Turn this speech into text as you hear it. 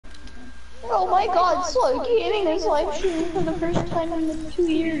Oh my god, Slug gaming is live streaming for the first time in 2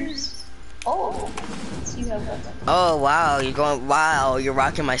 years. Oh. You have that. Oh wow, wow, you're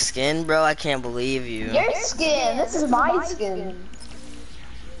rocking my skin, bro. I can't believe you. Your skin. This is my skin.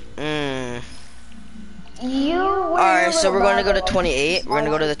 Alright, so we're gonna go to 28. We're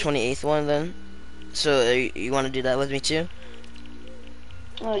gonna go to the 28th one then. So you want to do that with me too?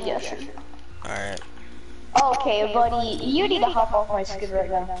 Oh yeah, sure. Alright. Okay, buddy, you need to hop off my skin right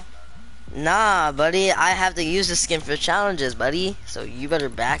now. Nah, buddy, I have to use the skin for challenges, buddy. So you better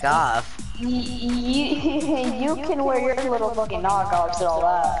back off. You can wear your little fucking knockoffs and all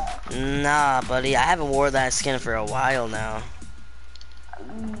that. Nah, buddy, I haven't wore that skin for a while now.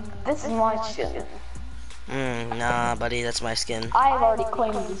 This is my skin. Nah, buddy, that's my skin. I've already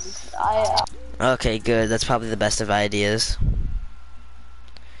claimed this. Okay, good. That's probably the best of ideas.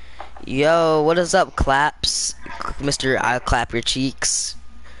 Yo, what is up, Claps? Mr. I'll clap your cheeks.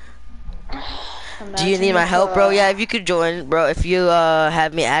 Do you need my help, bro? Yeah, if you could join, bro. If you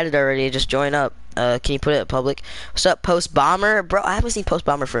have me added already, just join up. Can you put it in public? What's up, Post Bomber? Bro, I haven't seen Post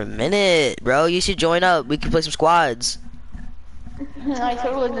Bomber for a minute, bro. You should join up. We can play some squads. I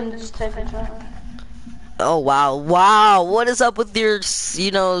totally didn't just type it in. Oh wow, wow! What is up with your,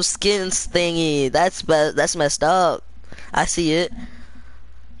 skins thingy? That's messed up. I see it.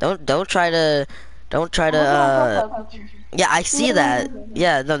 Don't try to. Yeah, I see that.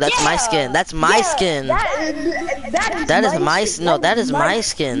 Yeah, no, that's my skin. That's my skin. That is my skin. No, that is my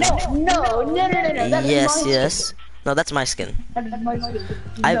skin. No. Yes. No, that's my skin. That is my skin.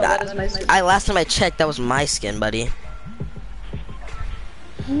 Last time I checked, that was my skin, buddy.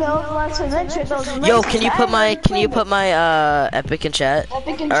 No, last time I checked, that was my Yo, skin. can you put my epic in chat?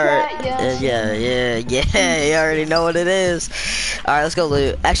 Epic in chat, yes. Yeah. You already know what it is. All right, let's go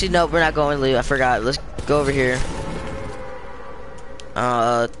loot. Actually, no, we're not going loot. I forgot. Let's go over here.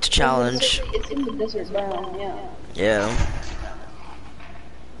 To challenge. It's in the desert biome, yeah.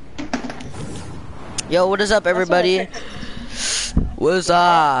 Yo, what is up, everybody? What's Yo,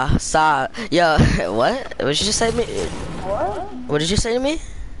 what? What did you just say to me? What did you say to me?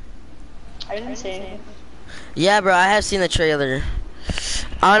 I didn't say anything. Yeah, bro, I have seen the trailer.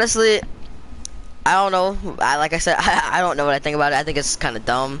 Honestly, I don't know. Like I said, I don't know what I think about it. I think it's kind of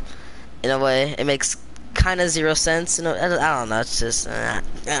dumb, in a way. It makes kind of zero sense. I don't know. It's just. Hop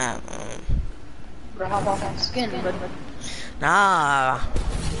off my skin, but. Nah.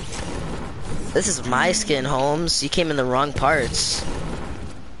 This is my skin, Holmes. You came in the wrong parts.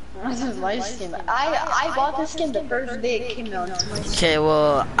 This is my skin. I bought this skin the first day it came out. Okay,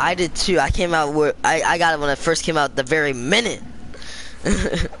 well, I did too. I came out where I got it when it first came out the very minute.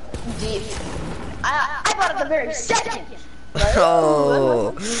 I bought it the very second.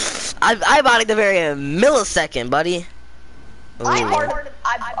 Oh, I bought it the very millisecond, buddy. Quadruple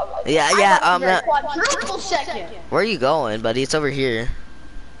second. Where are you going, buddy? It's over here.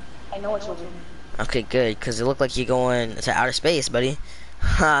 I know it's over here. Okay, good, because it looked like you're going to outer space, buddy.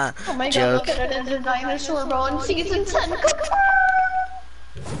 Ha, oh my joke. God, look at it, it's a dinosaur bro in season 10.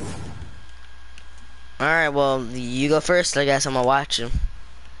 Alright, well, you go first, I guess I'm gonna watch him.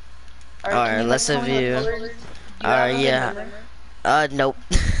 Alright, let's review. Alright, yeah. Nope.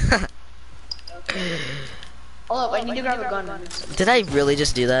 Hold up, I need to grab a gun. Did I really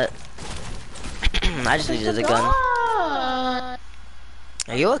just do that? I just needed a gun.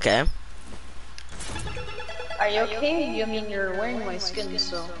 Are you okay? Are you okay? I mean, you're wearing my skin,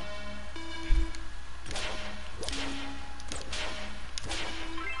 so.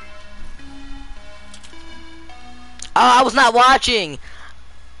 I was not watching!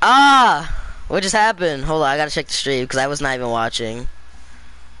 What just happened? Hold on, I gotta check the stream, because I was not even watching.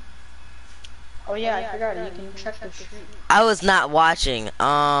 Oh yeah, I forgot, you can check the stream. I was not watching,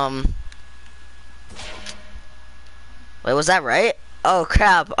 Wait, was that right? Oh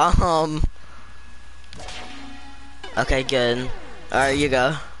crap, Okay, good. Alright, you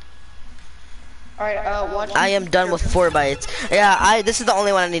go. Alright, watch. I am done with Fortbyte. Yeah, this is the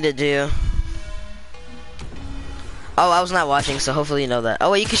only one I need to do. Oh, I was not watching, so hopefully you know that.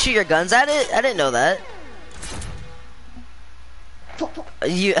 Oh wait, you can shoot your guns at it? I didn't know that.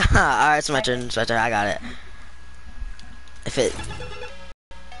 Alright, it's my turn, I got it. If it...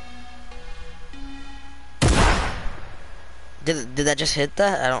 Did that just hit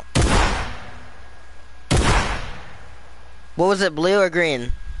that? I don't... What was it, blue or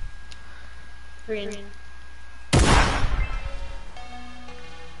green? Green.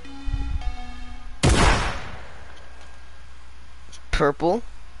 Purple?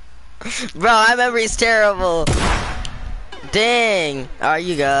 Bro, my memory's terrible. Dang. Alright,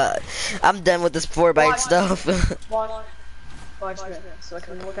 you go. I'm done with this 4x stuff. Watch it, so I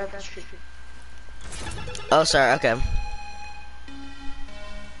can look at the street. Oh, sorry. Okay.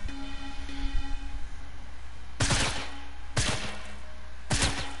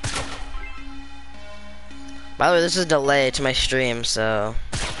 By the way, this is a delay to my stream, so.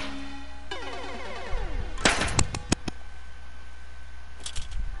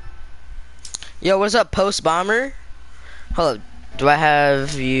 Yo, what's up, Post Bomber? Hold up. Do I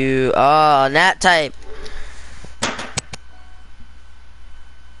have you? Oh, Nat type.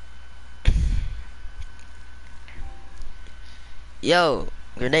 Yo,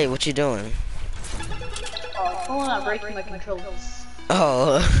 Grenade, what you doing? Oh, I'm not breaking my controls.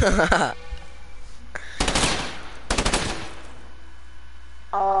 Oh.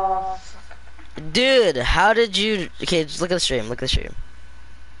 Oh. Dude, how did you? Okay, just look at the stream. Look at the stream.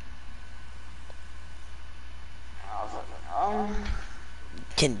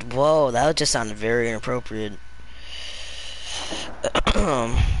 Whoa, that just sounded very inappropriate.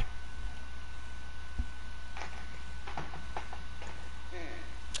 Alright,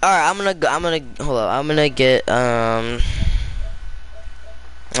 I'm gonna hold up. I'm gonna get I'm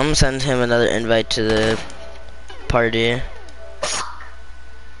gonna send him another invite to the party.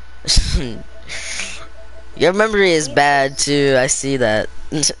 Your memory is bad too. I see that.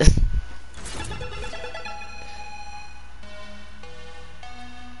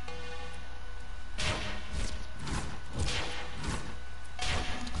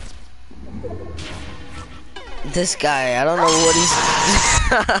 This guy, I don't know what he's.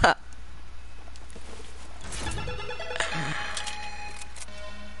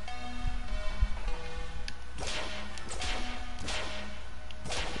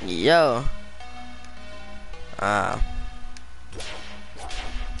 Yo.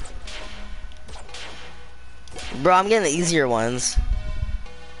 Bro, I'm getting the easier ones.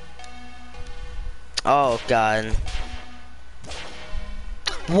 Oh god.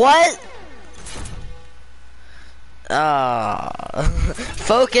 What? Oh.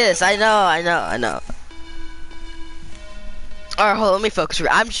 Focus. I know. Alright, hold on, let me focus.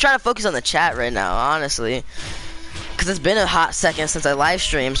 I'm just trying to focus on the chat right now, honestly. Because it's been a hot second since I live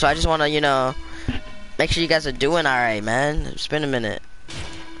streamed, so I just want to, you know, make sure you guys are doing alright, man. It's been a minute.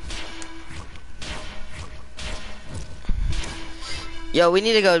 Yo, we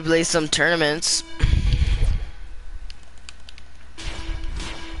need to go play some tournaments.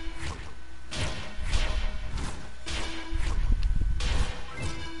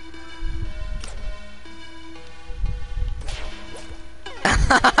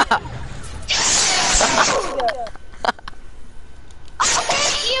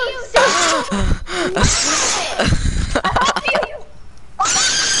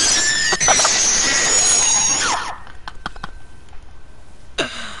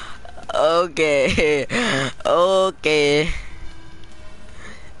 Okay. Okay.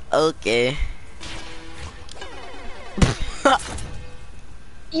 Okay.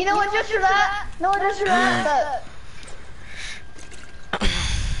 You know what, just for that? No, just for that.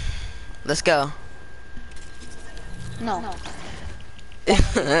 Let's go. No.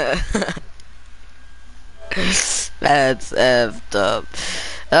 That's effed up.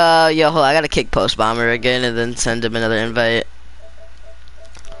 Yo, hold on, I gotta kick Post Bomber again and then send him another invite.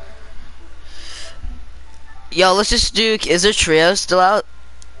 Yo, let's just do. Is there trio still out?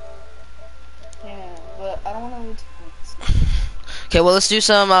 Yeah, but I don't want to. Okay, well let's do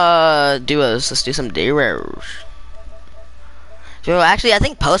some duos. Let's do some duos. Yo, actually, I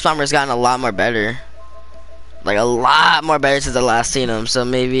think Post Bomber's gotten a lot more better. Like a lot more better since I last seen him. So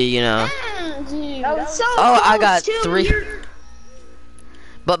maybe, you know. Dude, that was so Oh, close I got too. 3.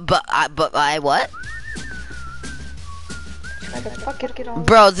 But I what?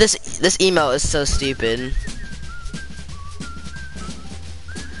 Bro, this email is so stupid.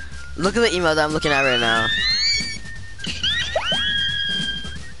 Look at the email that I'm looking at right now.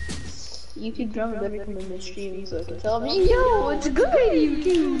 YouTube drama better come in the stream so I can tell me, yo, what's good,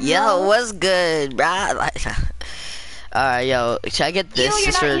 YouTube? Yo, what's good, brah? Like, alright, yo, should I get this? Yo,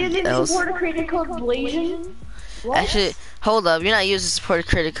 Just you're for not using else? supporter creator code Blasian? What? Actually, hold up, you're not using support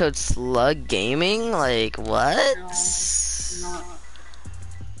credit code Slug Gaming? Like, what? No, not.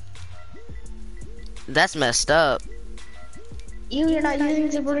 That's messed up. You're not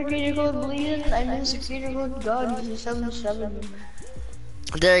using supporter creator code Blasian? I'm using creator code God77.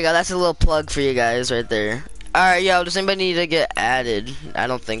 There you go, that's a little plug for you guys right there. Alright, yo, does anybody need to get added? I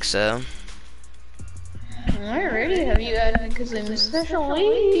don't think so. I already have you added because I'm a special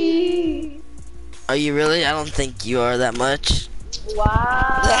lady. Are you really? I don't think you are that much.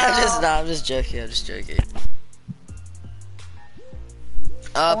 Wow. I'm just joking,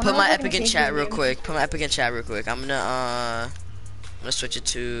 Put my epic in chat real quick. I'm gonna switch it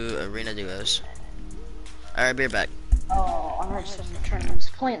to arena duos. Alright, be right back. Oh, I'm not just trying to use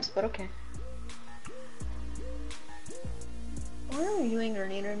plants, but okay. What are we doing,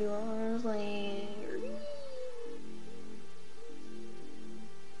 Grenadier?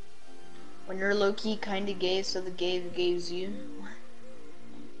 When you're low-key kinda gay, so the gay gays you.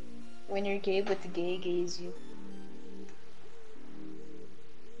 When you're gay, but the gay gays you.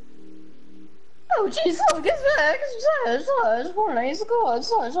 Oh jeez, look, it's back, it's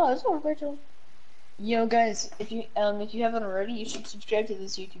Fortnite, Yo guys, if you haven't already, you should subscribe to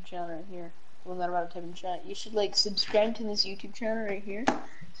this YouTube channel right here. Well, not about to type in chat. You should like subscribe to this YouTube channel right here,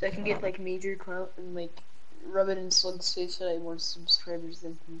 so I can get like major clout and like rub it in Slug's face that I have more subscribers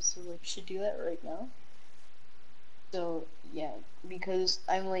than him. So like, you should do that right now. So yeah, because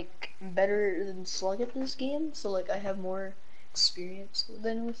I'm like better than Slug at this game, so like I have more experience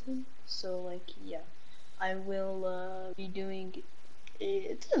than with him. So like yeah, I will be doing.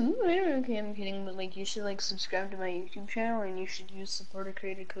 Okay, I'm kidding, but like you should like subscribe to my YouTube channel and you should use supporter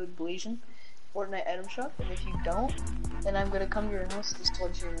creator code Blasian, Fortnite item shop, and if you don't, then I'm gonna come to your house to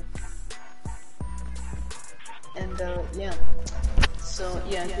sledge you. And yeah. So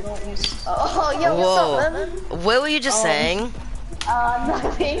yeah, if you don't use oh yo, what's up, man? What were you just saying?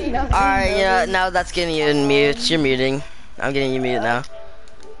 Nothing. Alright, yeah, now that's getting you in mute. You're muting. I'm getting you mute now.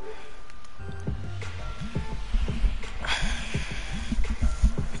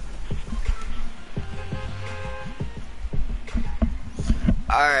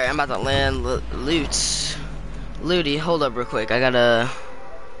 Alright, I'm about to land loot. Looty, hold up real quick. I gotta...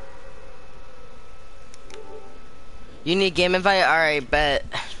 You need game invite? Alright, bet.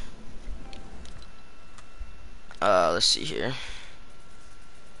 Let's see here.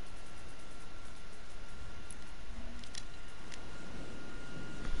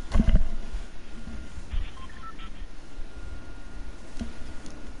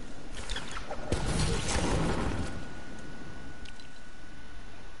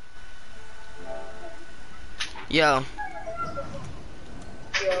 Yo.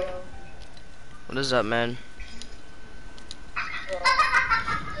 What is up, man?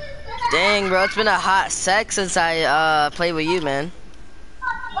 Dang, bro, it's been a hot sec since I played with you, man.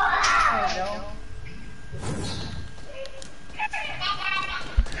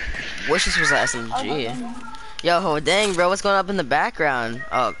 Wish this was an SMG. Yo, dang, bro, what's going up in the background?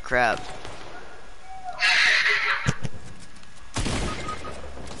 Oh, crap.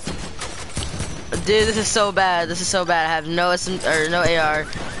 Dude, this is so bad. This is so bad. I have no no AR.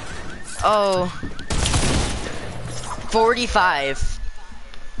 Oh. 45.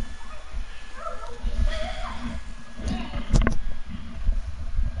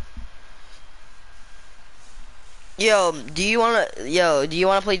 Yo, do you wanna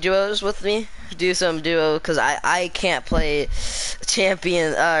play duos with me? Do some duo, cause I can't play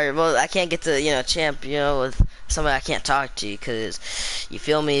champion, well, I can't get to, champ, with somebody I can't talk to, cause, you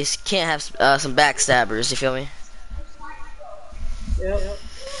feel me, can't have, some backstabbers, you feel me? Yep.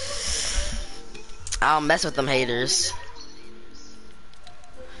 I don't mess with them haters.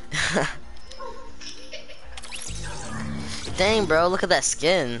 Dang, bro, look at that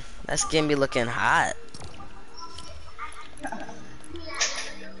skin. That skin be looking hot.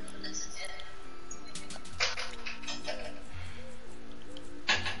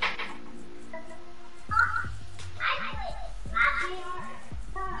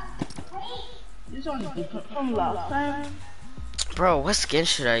 Bro, what skin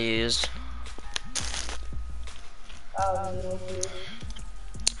should I use?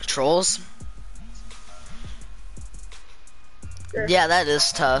 Trolls? Sure. Yeah, that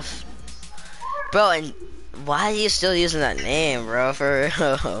is tough. Bro, and why are you still using that name, bro? For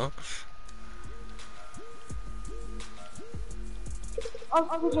real. No,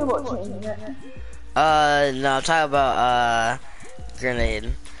 I'm talking about,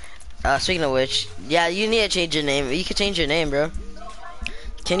 grenade. Speaking of which, yeah, you need to change your name. You can change your name, bro.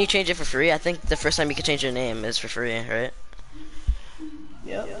 Can you change it for free? I think the first time you can change your name is for free, right?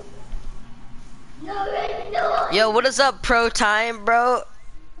 Yep. Yo, what is up, Pro Time, bro?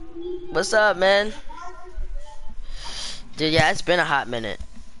 What's up, man? Dude, yeah, it's been a hot minute.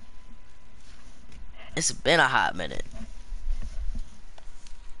 It's been a hot minute.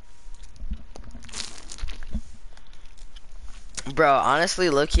 Bro, honestly,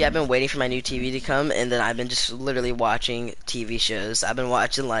 low-key, I've been waiting for my new TV to come, and then I've been just literally watching TV shows. I've been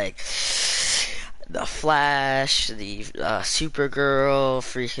watching, like, The Flash, the Supergirl,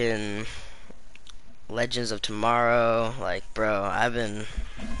 freaking Legends of Tomorrow. Like, bro, I've been...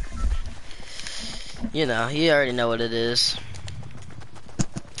 You already know what it is.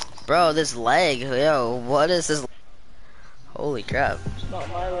 Bro, this leg, yo, what is this? Holy crap. It's not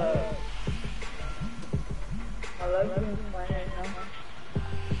my leg. I love doing Fortnite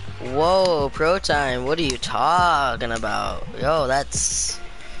now. Whoa, pro time. What are you talking about? Yo, that's.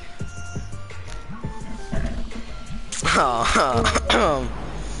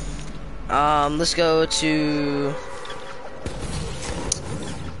 Let's go to.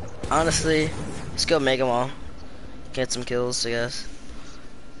 Honestly, let's go Mega Mall. Get some kills, I guess.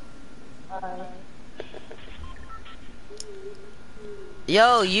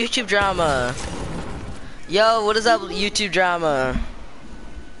 Yo, YouTube drama. Yo, what is up, YouTube drama?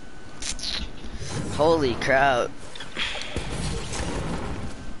 Holy crap.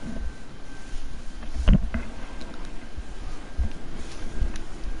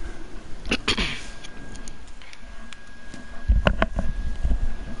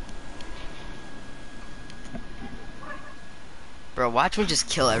 Bro, watch me just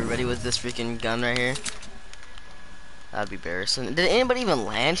kill everybody with this freaking gun right here. That'd be embarrassing. Did anybody even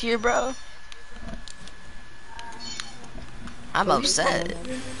land here, bro? I'm upset.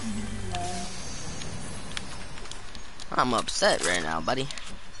 I'm upset right now, buddy.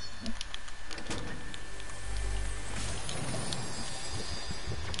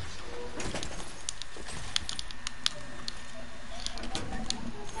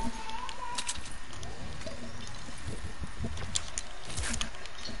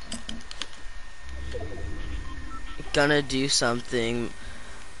 Gonna do something.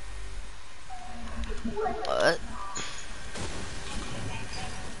 What?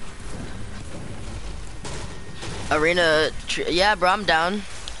 Arena, yeah, bro, I'm down.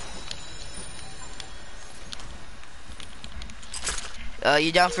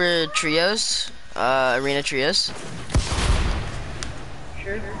 You down for trios? Arena trios?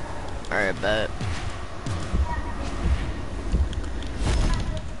 Sure. Alright, bet.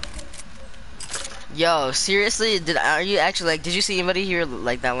 Yo, seriously, are you actually, like, did you see anybody here,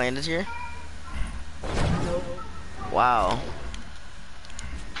 like, that landed here? Nope. Wow.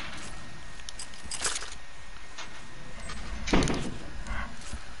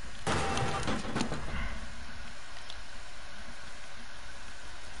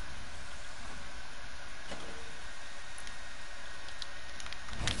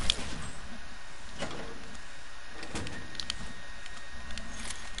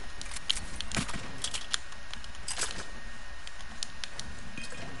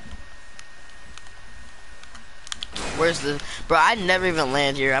 Where's the, bro, I never even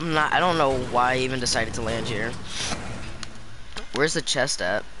land here. I don't know why I even decided to land here. Where's the chest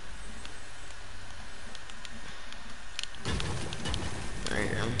at? Right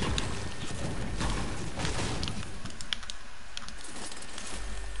here.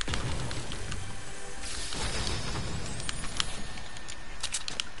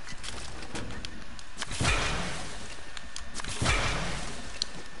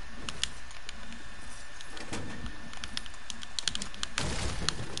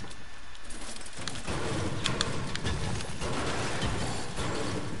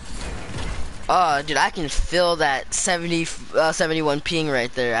 Oh, dude, I can feel that 71 ping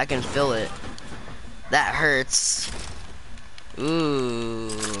right there. I can feel it. That hurts. Ooh.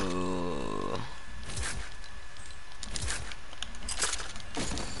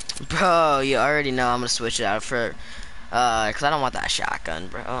 Bro, you already know I'm gonna switch it out for, cause I don't want that shotgun,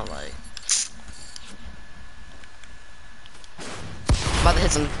 bro. Like, I'm about to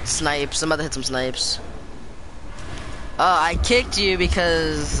hit some snipes. I kicked you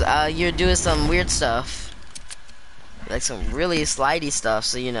because you're doing some weird stuff, like some really slidey stuff.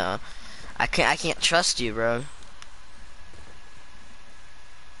 So you know, I can't trust you, bro.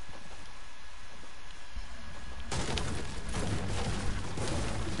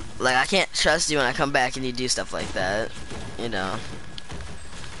 Like I can't trust you when I come back and you do stuff like that. You know.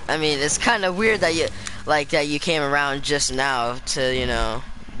 I mean, it's kind of weird that you came around just now to, you know,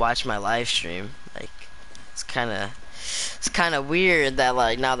 watch my live stream. Like, it's kind of weird that,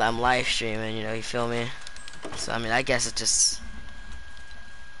 like, now that I'm live streaming, you know, you feel me? So I mean, I guess it just.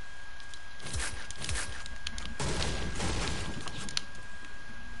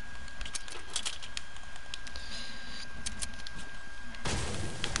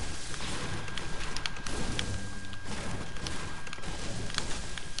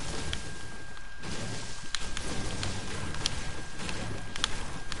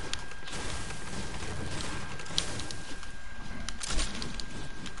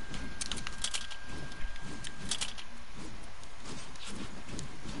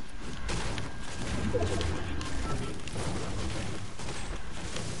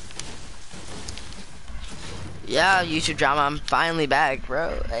 Yeah, YouTube drama, I'm finally back,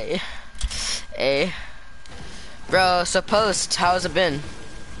 bro. Hey. Bro, so post, how's it been?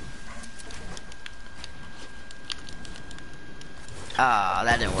 Ah,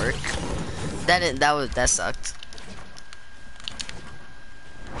 that didn't work. That sucked.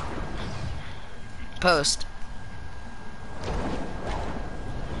 Post.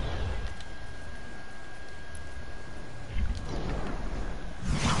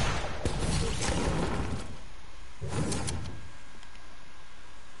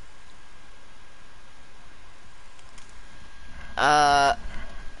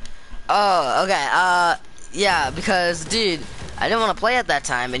 Oh, okay, yeah, because, dude, I didn't want to play at that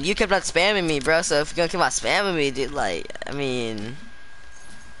time, and you kept on spamming me, bro, so if you're gonna keep on spamming me, dude, like, I mean,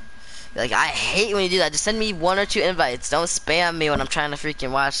 like, I hate when you do that. Just send me 1 or 2 invites. Don't spam me when I'm trying to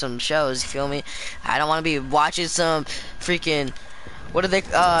freaking watch some shows, you feel me? I don't want to be watching some freaking, what do they,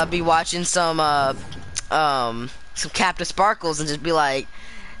 be watching some Captain Sparkles and just be like,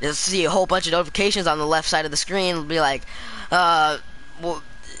 just see a whole bunch of notifications on the left side of the screen, be like, well,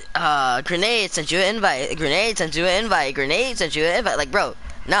 Grenade sent you an invite, Grenade sent you an invite, Grenade sent you an invite. Like, bro,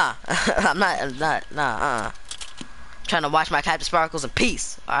 nah, I'm not, nah, I'm trying to watch my Captain Sparkles in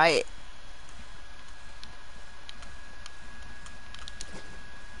peace, alright?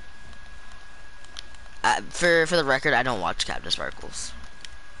 For the record, I don't watch Captain Sparkles.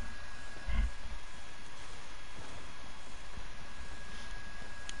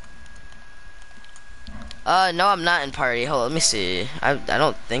 No, I'm not in party. Hold on, let me see. I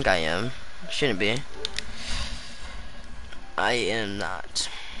don't think I am. Shouldn't be. I am not.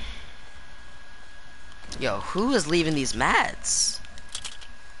 Yo, who is leaving these mats?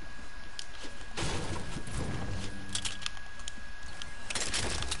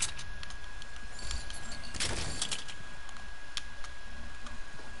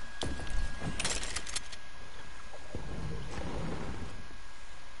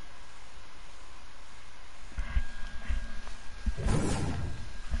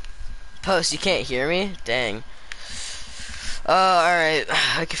 Post, you can't hear me? Dang. Oh, alright.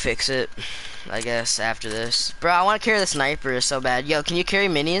 I can fix it, I guess, after this. Bro, I want to carry the sniper so bad. Yo, can you carry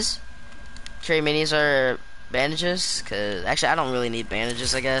minis? Carry minis or bandages? Cause, actually, I don't really need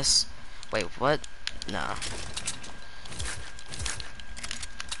bandages, I guess. Wait, what? No.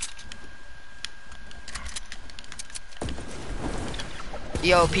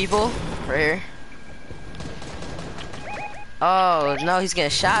 Yo, people. Right here. Oh, no, he's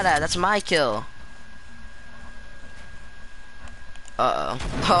getting shot at. That's my kill. Uh-oh.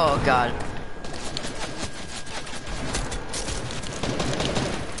 Oh, God.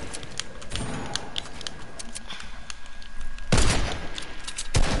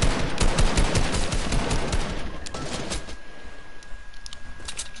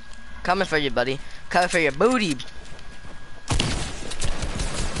 Coming for you, buddy. Coming for your booty.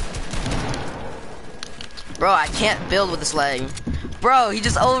 Bro, I can't build with this lag. Bro, he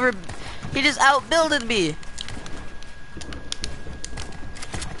just outbuilded me.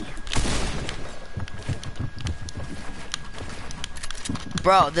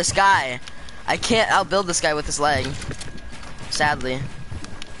 Bro, this guy. I can't outbuild this guy with this lag. Sadly.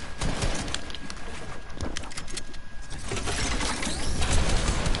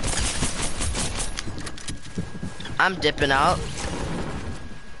 I'm dipping out.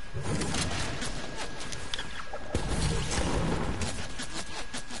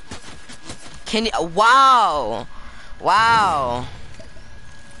 Can you? Wow. Wow.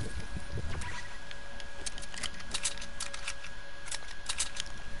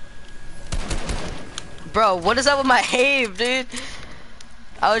 Bro, what is up with my aim, dude?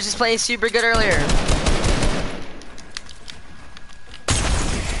 I was just playing super good earlier.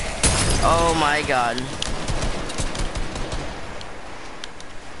 Oh my god.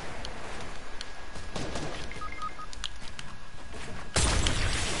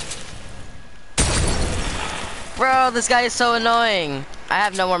 Bro, this guy is so annoying. I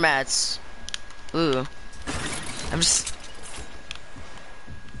have no more mats. Ooh. I'm just...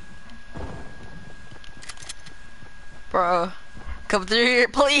 Bro. Come through here,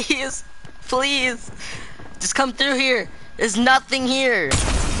 please. Please. Just come through here. There's nothing here.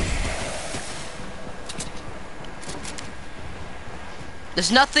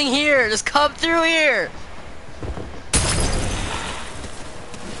 There's nothing here. Just come through here.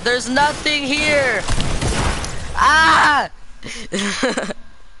 There's nothing here. Ah!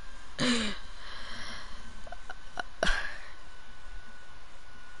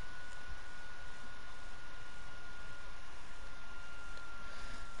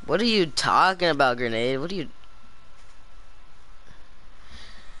 What are you talking about, Grenade? What are you...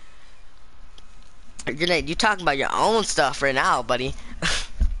 Grenade, you talking about your own stuff right now, buddy.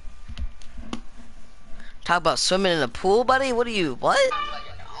 Talk about swimming in a pool, buddy? What are you... What?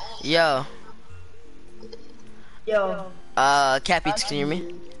 Yo. Yo. Cappies, can you hear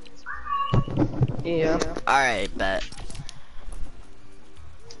me? Yeah. Alright, bet.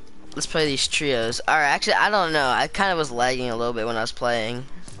 Let's play these trios. Alright, actually, I don't know. I kind of was lagging a little bit when I was playing.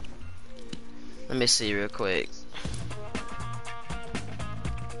 Let me see real quick.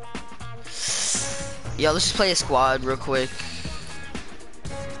 Yo, let's just play a squad real quick.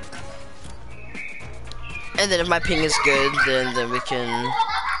 And then if my ping is good, then we can...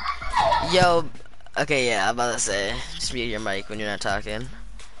 Yo, okay, yeah, I'm about to say. Just mute your mic when you're not talking.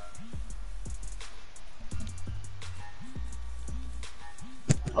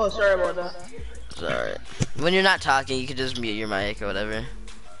 Oh, sorry about that. It's alright. When you're not talking, you can just mute your mic or whatever.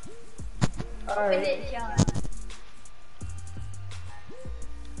 Alright.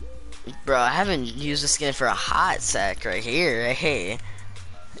 Bro, I haven't used the skin for a hot sec right here. Hey.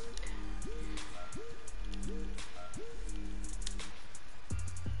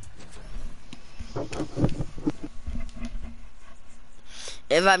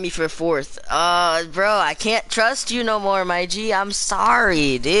 Invite me for fourth. Bro, I can't trust you no more, my G. I'm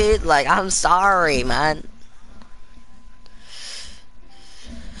sorry, dude. Like, I'm sorry, man.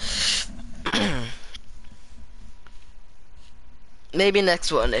 Maybe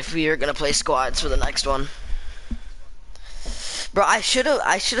next one if we are gonna play squads for the next one. Bro, I should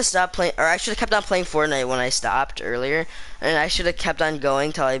have stopped playing, or I should have kept on playing Fortnite when I stopped earlier, and I should have kept on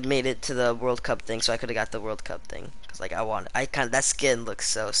going till I made it to the World Cup thing, so I could have got the World Cup thing. Cause like that skin looks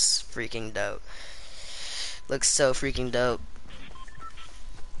so freaking dope. Looks so freaking dope.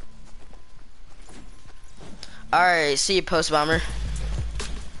 All right, see you, Post Bomber.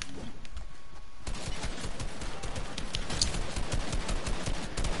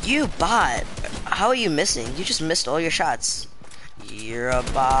 You bot, how are you missing? You just missed all your shots. You're a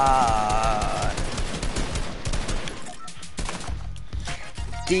bot.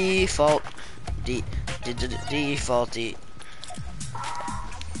 Default. Defaulty.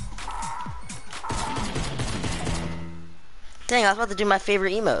 Dang, I was about to do my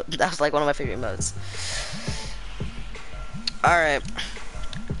favorite emote. That was like one of my favorite emotes. Alright.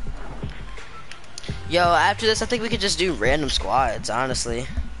 Yo, after this, I think we could just do random squads, honestly.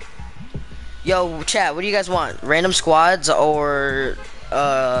 Yo, chat, what do you guys want? Random squads or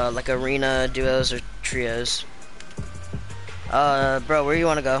like arena duos or trios? Bro, where do you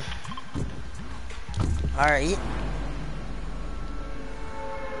want to go? Alright.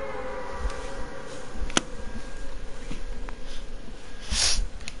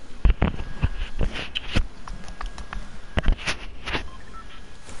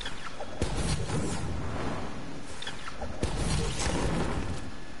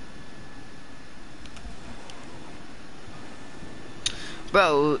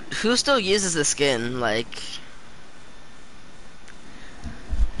 Bro, who still uses the skin? Like,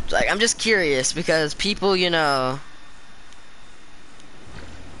 I'm just curious because people, you know.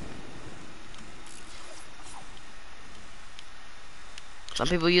 Some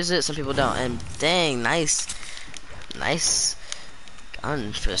people use it, some people don't. And dang, nice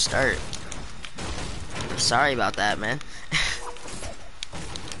gun for the start. Sorry about that, man.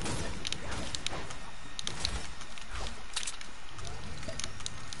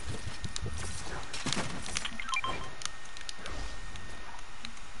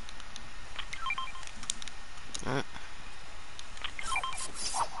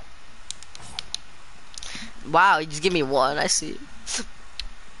 Wow, you just give me one, I see.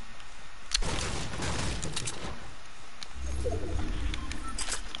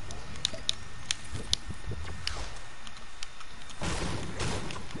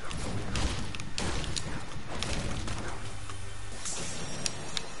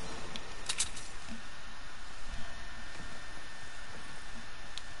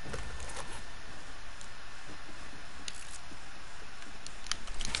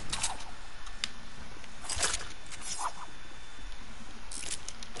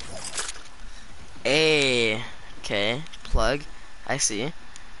 Hey, okay, plug, I see.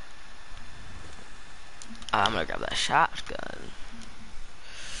 I'm gonna grab that shotgun.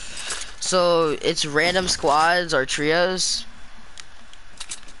 So, it's random squads or trios?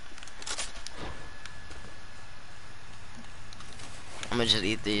 I'm gonna just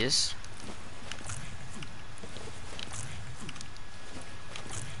eat these.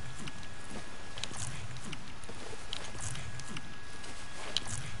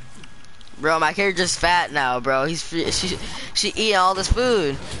 Bro, my character's fat now, bro. She eating all this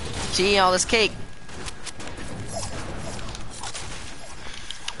food. She eating all this cake.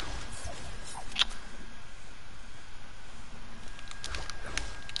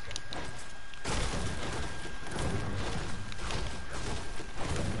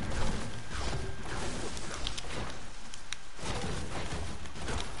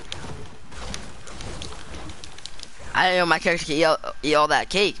 I didn't know my character could eat all that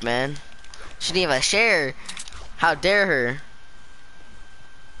cake, man. She didn't even share. How dare her?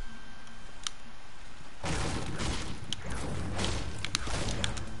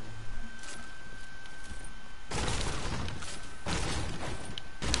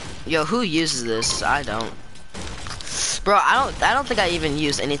 Yo, who uses this? I don't. Bro, I don't think I even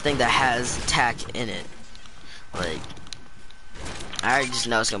use anything that has tack in it. Like, I already just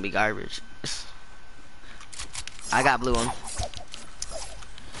know it's gonna be garbage. I got blue one.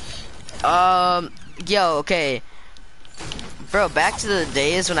 Yo, okay. Bro, back to the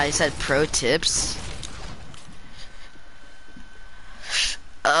days when I said pro tips.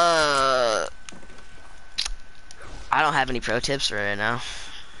 I don't have any pro tips right now.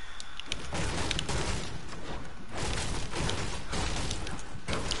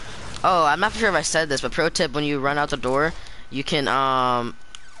 Oh, I'm not sure if I said this, but pro tip, when you run out the door, you can,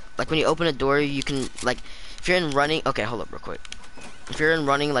 like when you open a door, you can, like, if you're in running, okay, hold up real quick. If you're in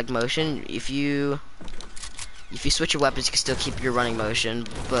running, like, motion, if you switch your weapons, you can still keep your running motion,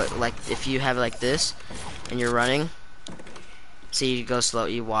 but, like, if you have it like this, and you're running, so you go slow,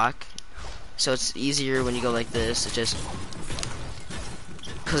 you walk, so it's easier when you go like this, it just,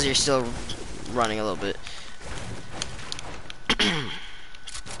 because you're still running a little bit.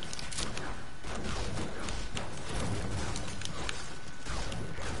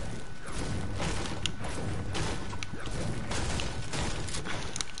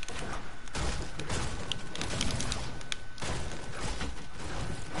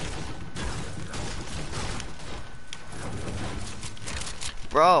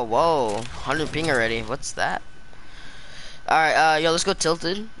 Bro, whoa, 100 ping already. What's that? Alright, yo, let's go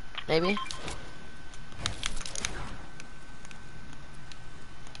tilted, maybe.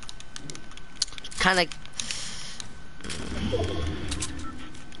 Kinda.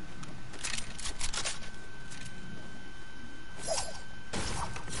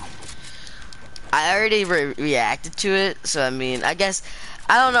 I already reacted to it, so I mean, I guess,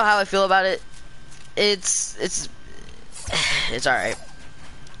 I don't know how I feel about it. It's alright.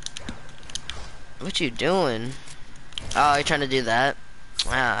 What you doing? Oh, you're trying to do that?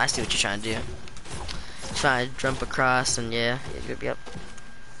 Wow, I see what you're trying to do. Trying to jump across and yeah, yep.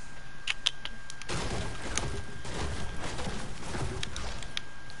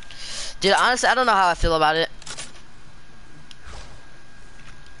 Dude, honestly, I don't know how I feel about it.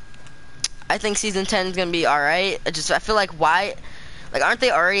 I think season 10 is gonna be alright. I feel like why, like, aren't they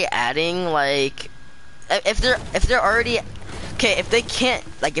already adding, like, if they're already, okay, if they can't,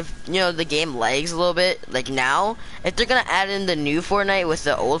 like, if, you know, the game lags a little bit, like, now, if they're gonna add in the new Fortnite with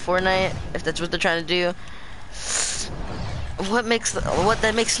the old Fortnite, if that's what they're trying to do, that makes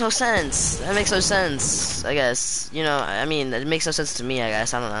no sense. That makes no sense, I guess. You know, I mean, it makes no sense to me, I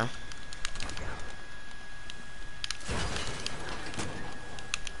guess. I don't know.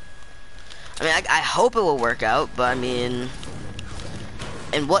 I mean, I hope it will work out, but I mean,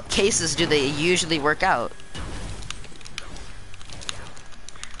 in what cases do they usually work out?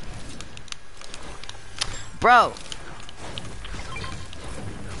 Bro.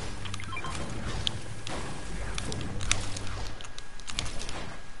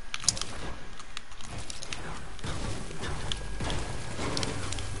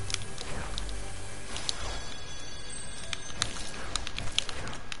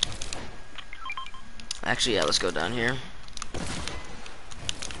 Actually, yeah, let's go down here.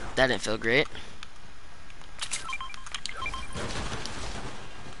 That didn't feel great.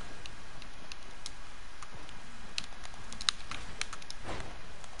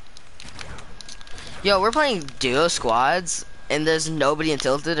 Yo, we're playing duo squads, and there's nobody in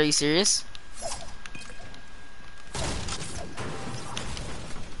Tilted. Are you serious?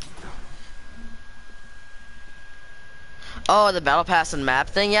 Oh, the battle pass and map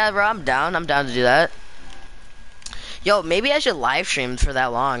thing? Yeah, bro, I'm down. I'm down to do that. Yo, maybe I should live stream for that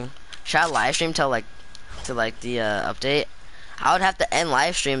long. Should I live stream till the update? I would have to end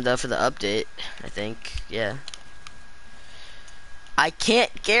live stream though for the update, I think. Yeah. I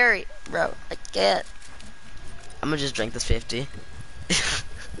can't carry, bro. I can't. I'm gonna just drink this 50.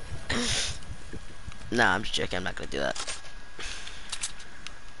 Nah, I'm just joking. I'm not gonna do that.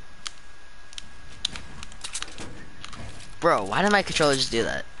 Bro, why did my controller just do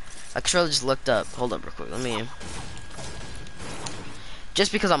that? My controller just looked up. Hold up real quick. Let me...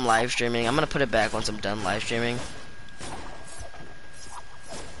 Just because I'm live streaming, I'm gonna put it back once I'm done live streaming.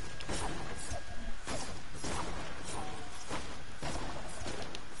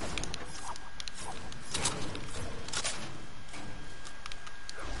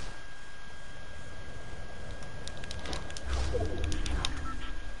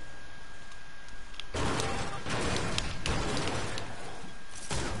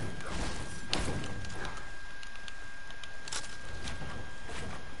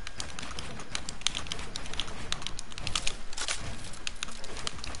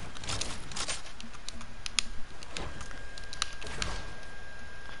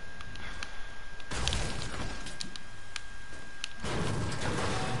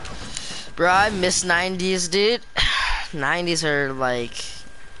 Bro, I miss 90s, dude. 90s are like,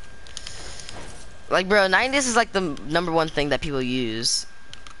 bro, 90s is like the #1 thing that people use.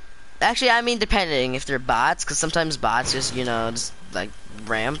 Actually, I mean, depending if they're bots, because sometimes bots just, you know, just like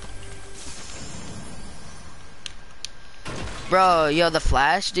ramp. Bro, yo, the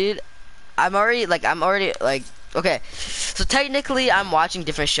Flash, dude. I'm already like, okay. So technically, I'm watching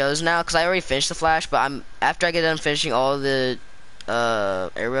different shows now because I already finished the Flash. But after I get done finishing all the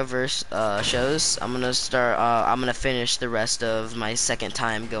Arrowverse shows, I'm gonna finish the rest of my second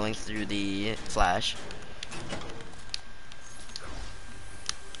time going through the Flash.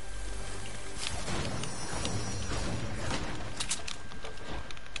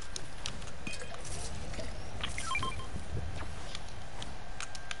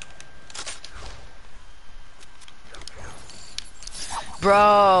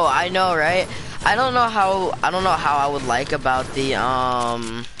 Bro, I know, right? I don't know how I would like about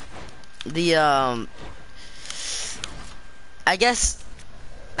I guess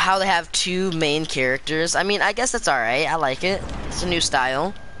how they have 2 main characters. I mean, I guess that's alright. I like it. It's a new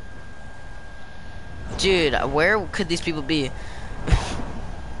style. Dude, where could these people be?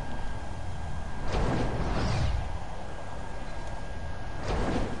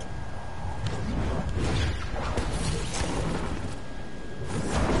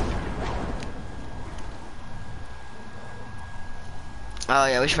 Oh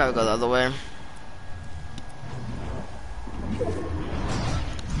yeah, we should probably go the other way.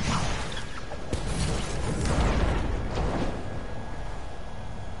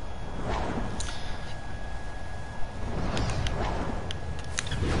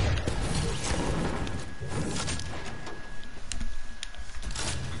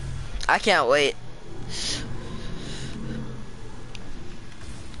 I can't wait.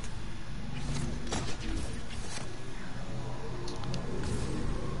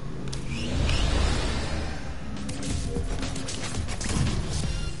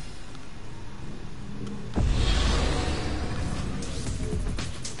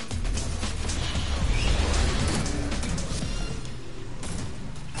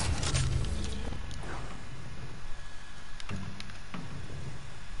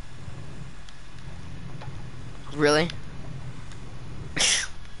 Really?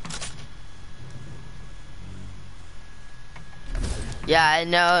 Yeah, I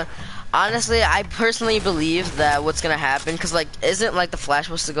know. Honestly, I personally believe that what's gonna happen, cause like, isn't like the Flash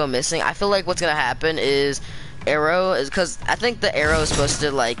supposed to go missing? I feel like what's gonna happen is Arrow is, cause I think the Arrow is supposed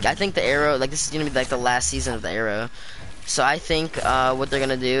to I think the Arrow, like this is gonna be like the last season of the Arrow. So I think what they're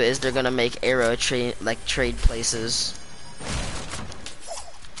gonna do is they're gonna make Arrow trade places.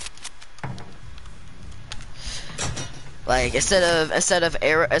 Like instead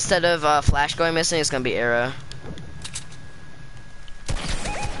of Flash going missing, it's gonna be Arrow.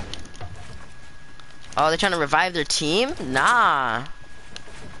 Oh, they're trying to revive their team? Nah.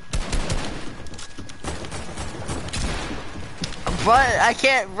 But I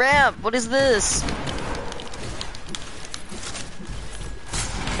can't ramp. What is this?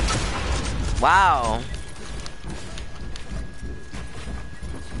 Wow.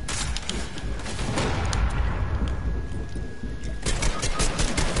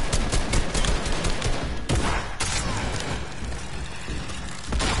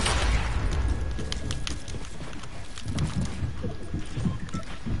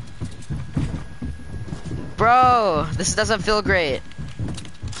 Bro, this doesn't feel great.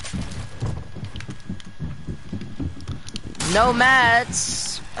 No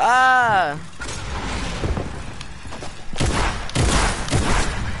mats. Ah.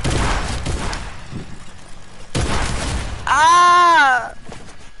 Ah.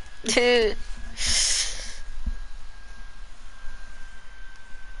 Dude.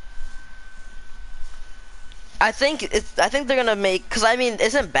 I think they're gonna make, cause I mean,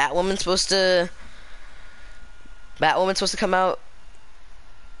 isn't Batwoman supposed to come out?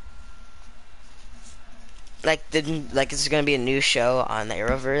 Like it's gonna be a new show on the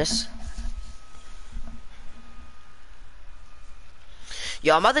Arrowverse.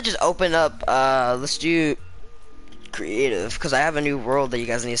 Yo, I'm about to just open up. Let's do creative, cause I have a new world that you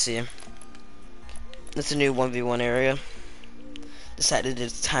guys need to see. It's a new 1v1 area. Decided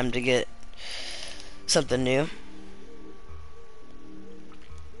it's time to get something new.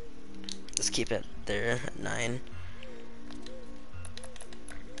 Let's keep it there at 9.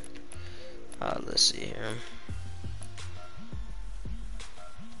 Let's see here.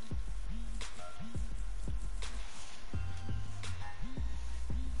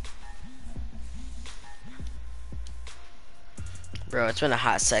 Bro, it's been a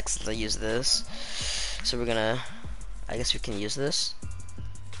hot sec since I used this. So we're gonna, I guess we can use this.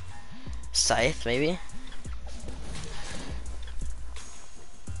 Scythe, maybe?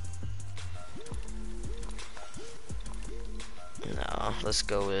 No, let's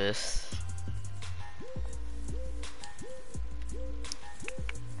go with...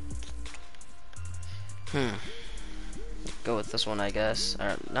 Go with this one, I guess.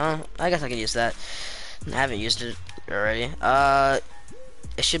 Or, no, I guess I can use that. I haven't used it already.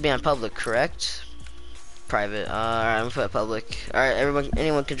 It should be on public, correct? Private. Alright, I'm gonna put it public. Alright,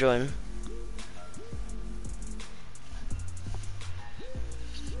 anyone can join.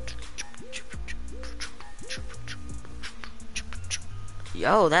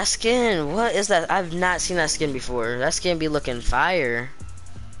 Yo, that skin, what is that? I've not seen that skin before. That skin be looking fire.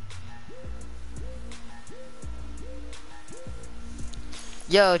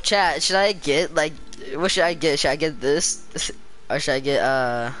 Yo, chat, should I get, like, what should I get? Should I get this? Or should I get,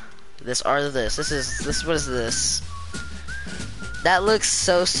 this or this? What is this? That looks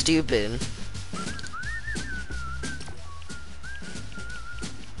so stupid.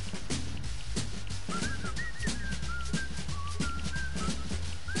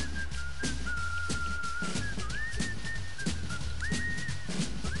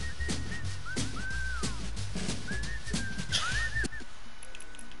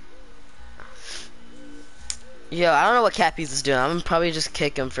 Yo, I don't know what Cappy's is doing. I'm gonna probably just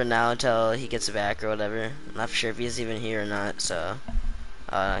kick him for now until he gets back or whatever. I'm not sure if he's even here or not, so.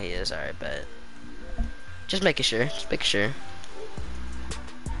 Oh, no, he is. Alright, bet. Just making sure. Just making sure.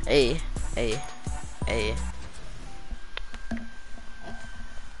 Hey. Hey. Hey.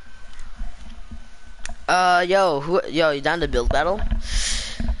 Yo, you down to build battle?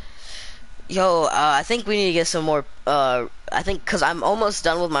 Yo, I think we need to get some more, I think, cause I'm almost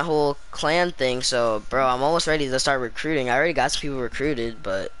done with my whole clan thing, so, bro, I'm almost ready to start recruiting. I already got some people recruited,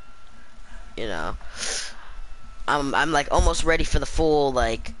 but, you know, I'm like almost ready for the full,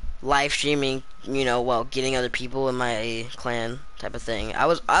 like, live streaming, you know, while getting other people in my clan type of thing. I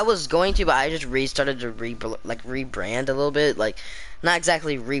was going to, but I just restarted to rebrand a little bit, like, not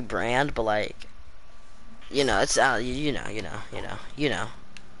exactly rebrand, but like, you know, it's, you know.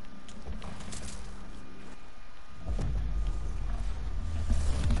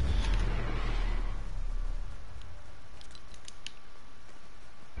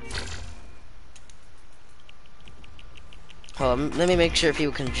 Hold on, let me make sure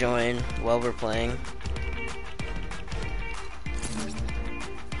people can join while we're playing.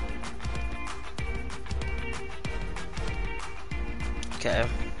 Okay.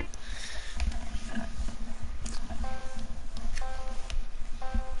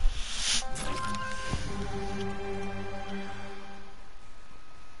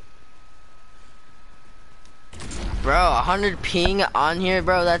 Bro, 100 ping on here,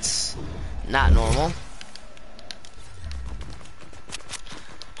 bro, that's not normal.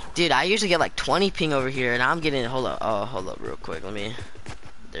 Dude, I usually get like 20 ping over here, and I'm getting, hold up real quick,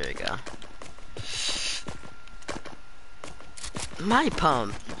 there we go. My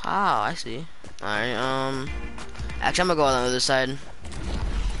pump, wow, I see. Alright, actually I'm gonna go on the other side.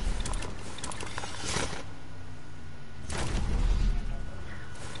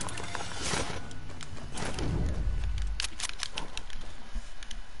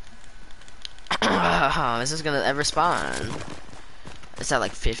 Is this gonna ever spawn? It's at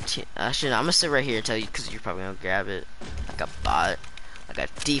like 15. Actually, no, I'm gonna sit right here and tell you because you're probably gonna grab it. Like a bot. Like a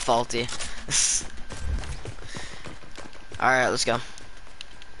defaulty. Alright, let's go.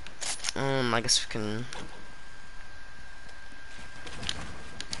 I guess we can.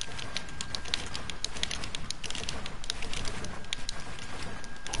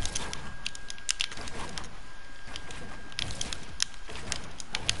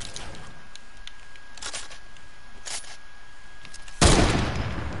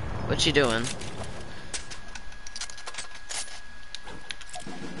 What you doing?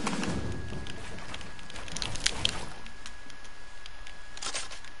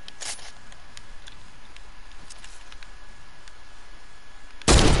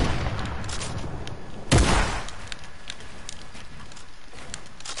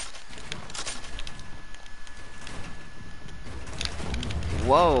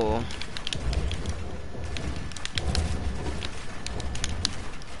 Whoa.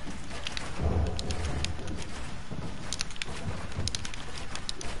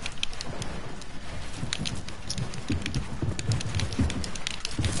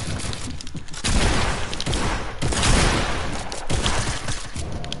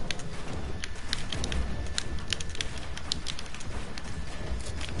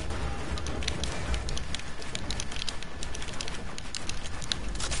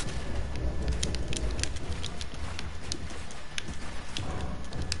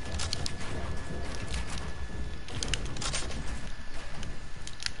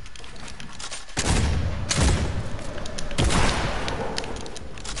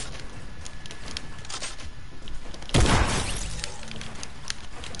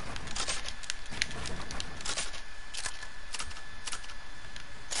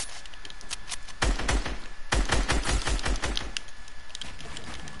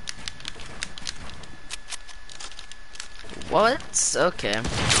 What? Okay.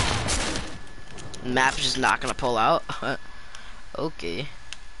 Map is just not gonna pull out. Okay.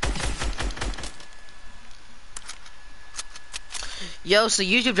 Yo, so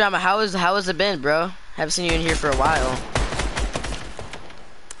YouTube drama, how has it been, bro? Haven't seen you in here for a while.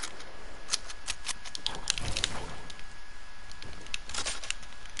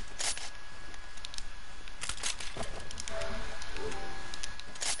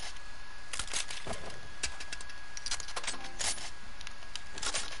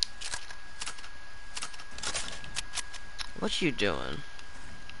 What you doing?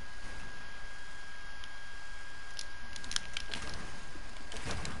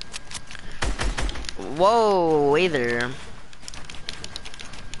 Whoa, hey there.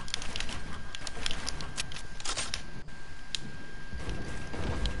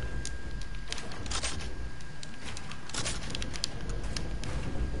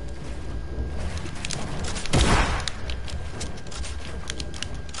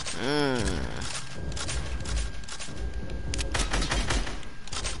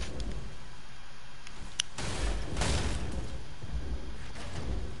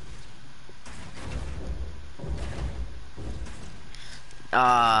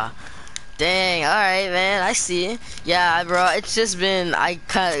 Dang, alright, man, I see. Yeah, bro, it's just been, I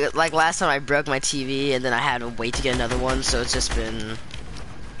kind of, like, last time I broke my TV, and then I had to wait to get another one, so it's just been...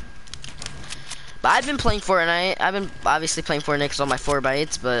 But I've been playing Fortnite. I've been obviously playing Fortnite because all my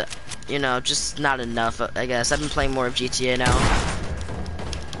Fortbytes, but, you know, just not enough, I guess. I've been playing more of GTA now.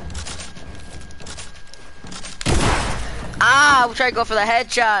 Ah, we tried to go for the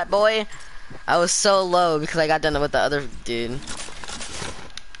headshot, boy. I was so low because I got done with the other dude.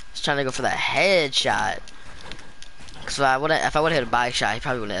 Trying to go for that headshot. Cause if I would have hit a bike shot, he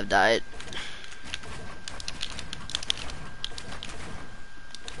probably wouldn't have died.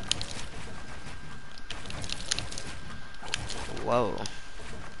 Whoa.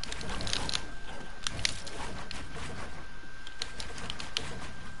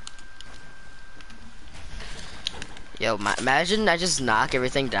 Yo, imagine I just knock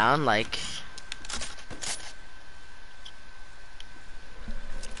everything down like.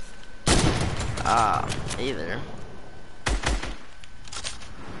 Either.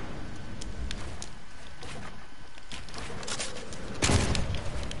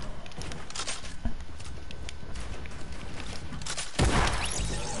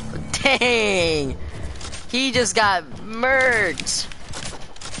 Dang! He just got murked.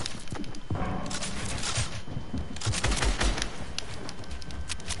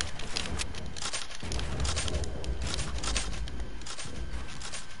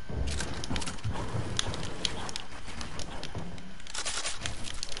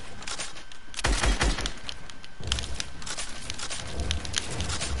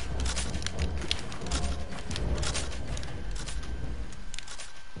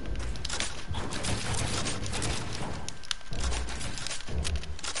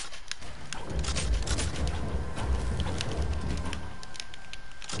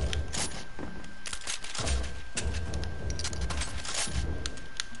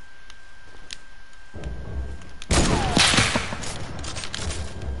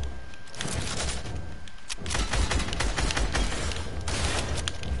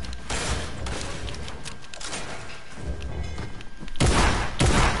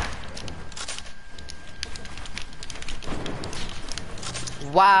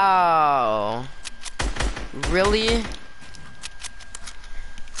 Wow. Really?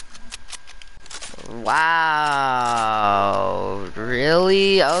 Wow.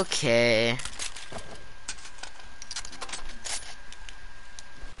 Really? Okay.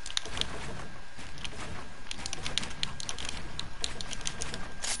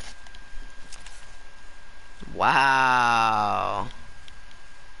 Wow.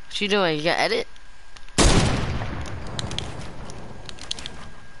 What you doing? You gonna edit?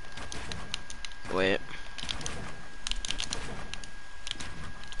 Wait.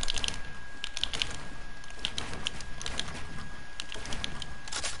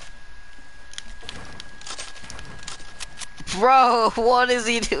 Bro, what is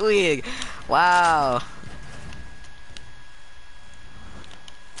he doing? Wow.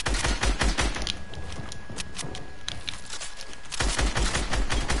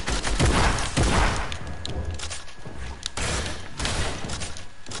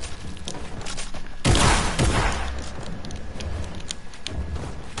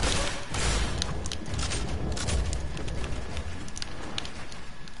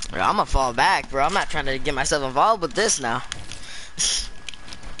 I'm gonna fall back, bro. I'm not trying to get myself involved with this now.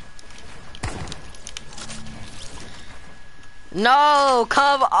 No,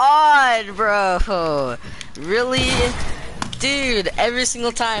 come on, bro. Really? Dude, every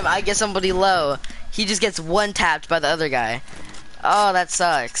single time I get somebody low, he just gets one tapped by the other guy. Oh, that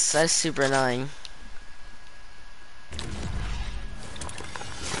sucks. That's super annoying.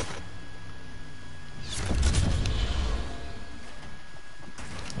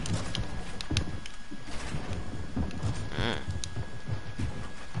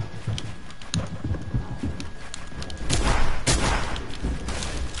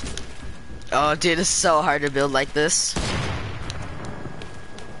 Oh, dude, it's so hard to build like this.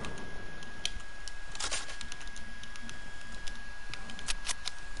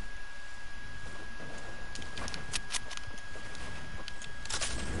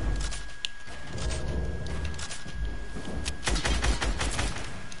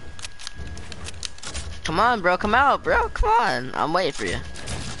 Come on, bro, come out, bro, come on. I'm waiting for you.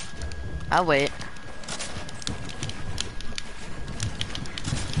 I'll wait.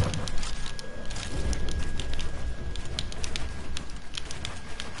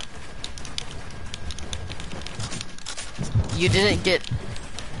 You didn't get...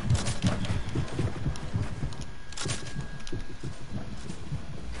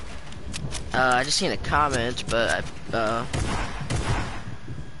 I just seen a comment, but I,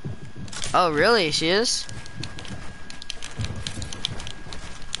 Oh, really? She is?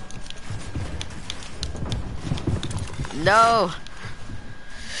 No!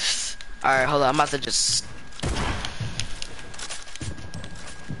 Alright, hold on, I'm about to just...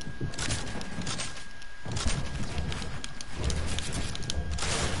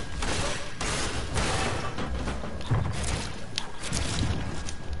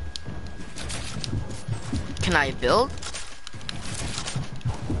 Can I build?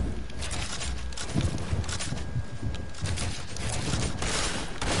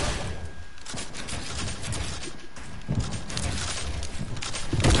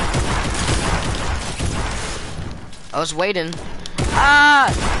 I was waiting. Ah!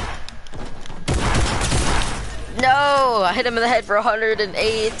 No! I hit him in the head for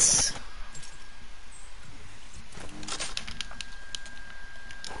 108.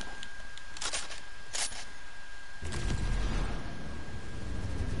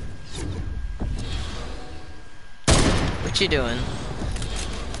 What you doing?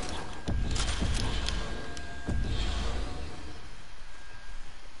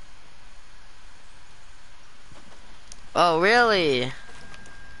 Oh, really?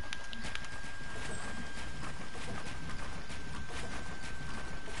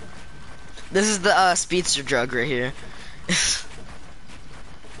 This is the speedster drug right here.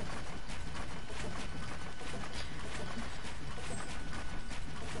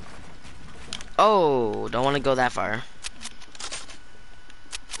 Oh, don't want to go that far.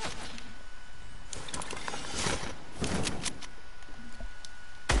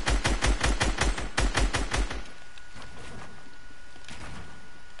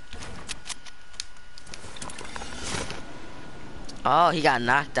 Oh, he got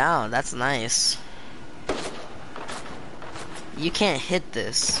knocked down. That's nice. You can't hit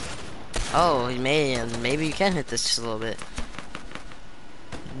this. Oh, maybe you can hit this just a little bit.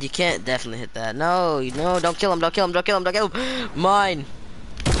 You can't definitely hit that. No, no, don't kill him, don't kill him, don't kill him, don't kill him. Mine.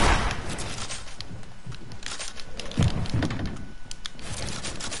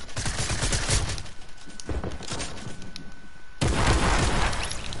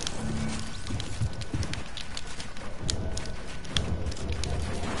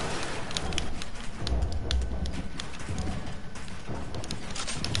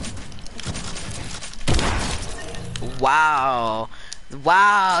 Wow.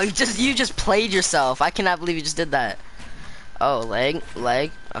 Wow, you just played yourself. I cannot believe you just did that. Oh, leg.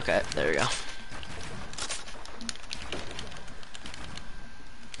 Okay, there we go.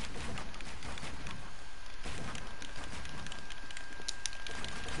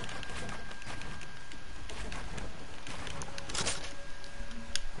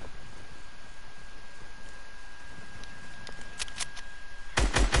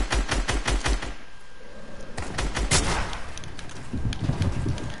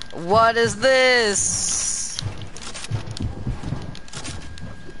 What is this?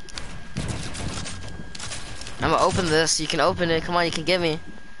 I'm gonna open this. You can open it. Come on, you can get me.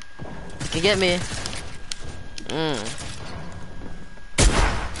 You can get me.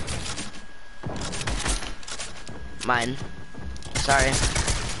 Mine. Sorry.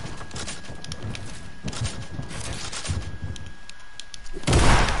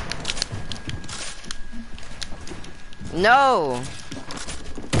 No.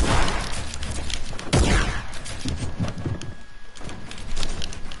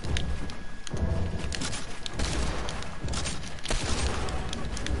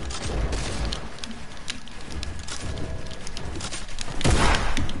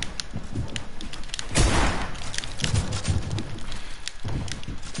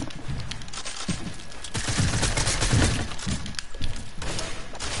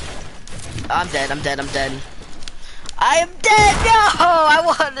 I'm dead. I'm dead. I'm dead. I am dead. No, I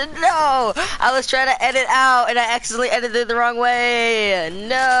wanted no. I was trying to edit out, and I accidentally edited it the wrong way.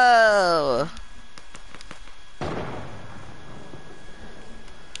 No.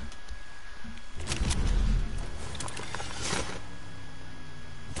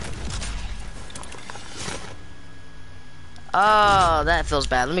 Oh, that feels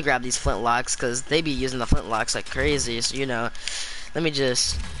bad. Let me grab these flintlocks because they be using the flintlocks like crazy. So you know, let me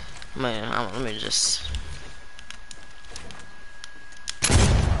just, let me just.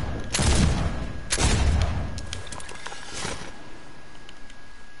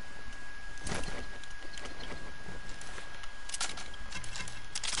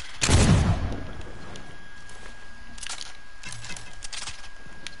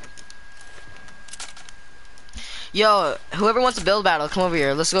 Yo, whoever wants to build battle, come over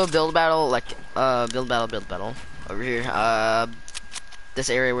here. Let's go build battle, like, build battle. Over here, this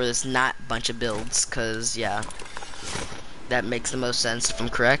area where there's not a bunch of builds, cause, yeah. That makes the most sense, if I'm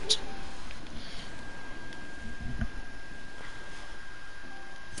correct.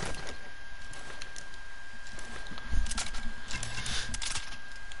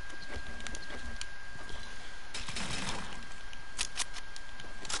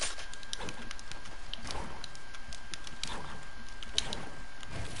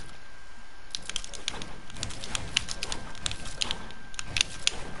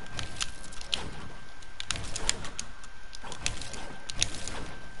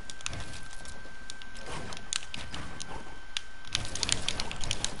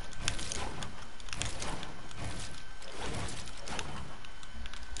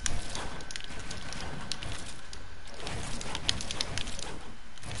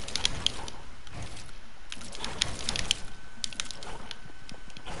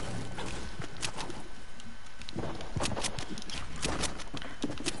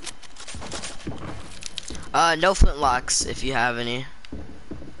 No flintlocks if you have any.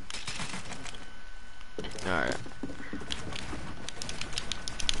 Alright.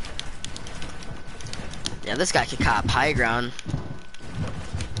 Yeah, this guy can cop high ground.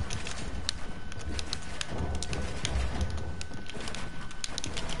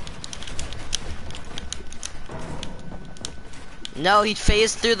 No, he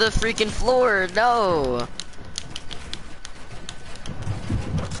phased through the freaking floor. No.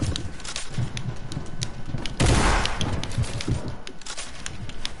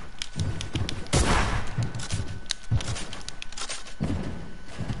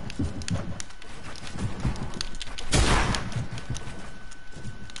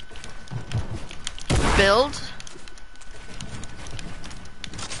 Build.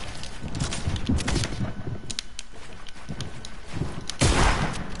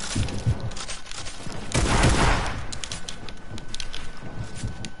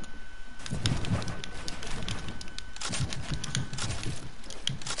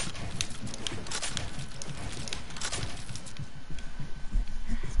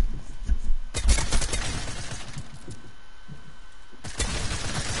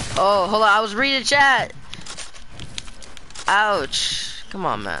 Oh, hold on. I was reading chat. Ouch. Come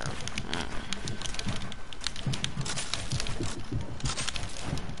on, man.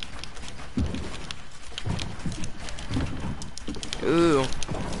 Ooh.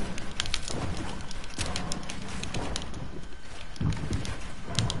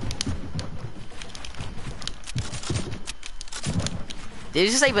 Did you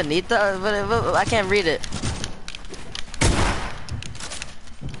just say Benita? But I can't read it.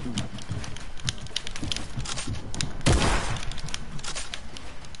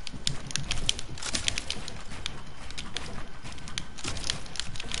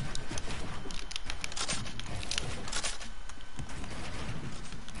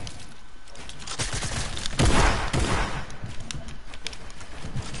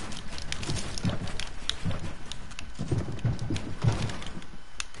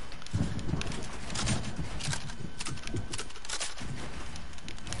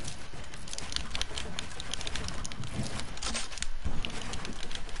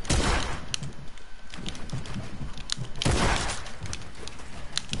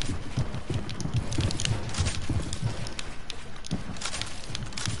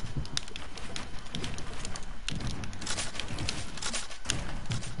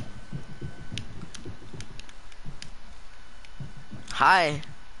 Hi.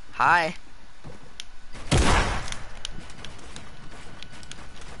 Hi.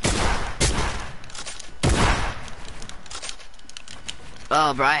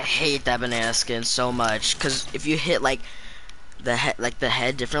 Oh, bro, I hate that banana skin so much. Cause if you hit like the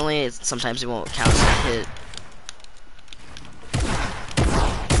head differently, sometimes it won't count as a hit.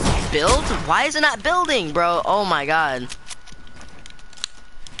 build? Why is it not building, bro? Oh my god.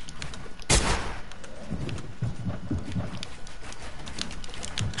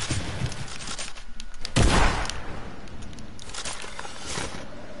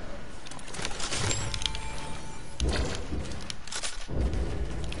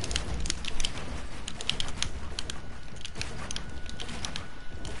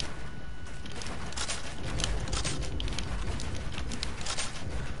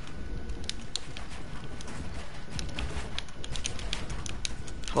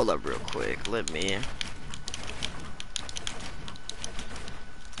 Hold up real quick, let me...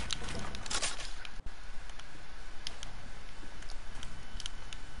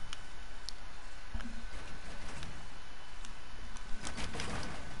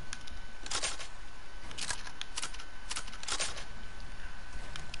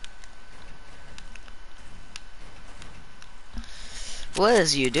 What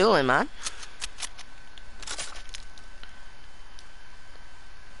is you doing, man?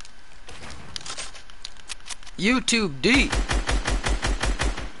 YouTube D.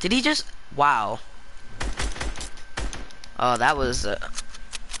 Did he just? Wow. Oh, that was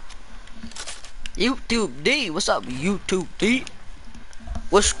YouTube D. What's up, YouTube D?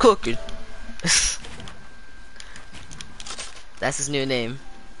 What's cooking? That's his new name.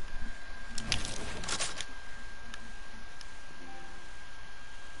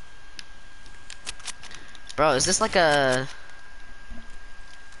 Bro, is this like a?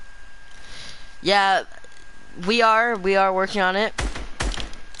 Yeah. We are working on it.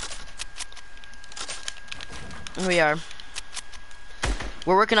 We're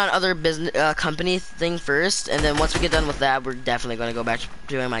working on other business company thing first, and then once we get done with that, we're definitely going to go back to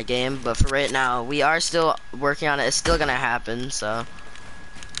doing my game. But for right now, we are still working on it. It's still gonna happen, so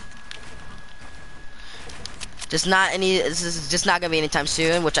this is just not gonna be anytime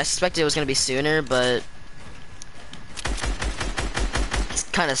soon, which I suspected it was gonna be sooner, but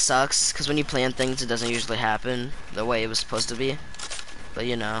kind of sucks because when you plan things, it doesn't usually happen the way it was supposed to be. But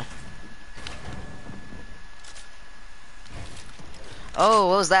you know. Oh,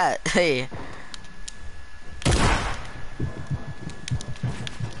 what was that? Hey.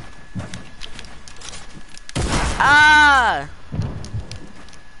 Ah!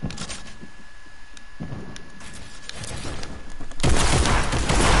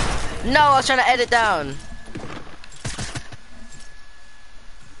 No, I was trying to edit down.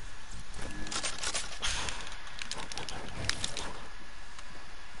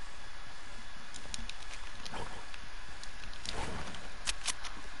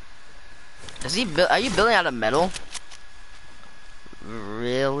 Is he are you building out of metal?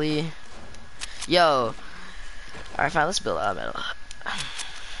 Really? Yo. Alright, fine, let's build out of metal.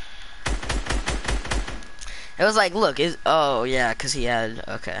 It was like, look, oh yeah, cause he had,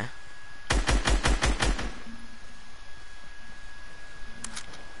 okay.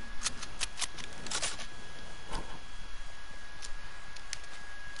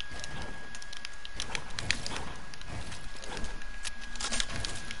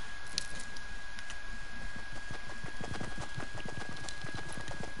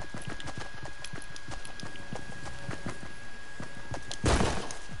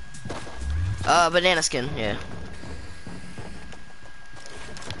 Banana skin, yeah.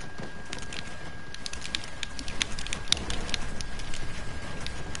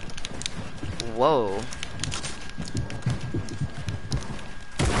 Whoa.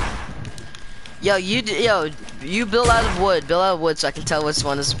 Yo, you build out of wood. Build out of wood so I can tell which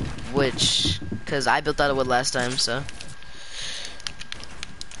one is which. Cause I built out of wood last time, so.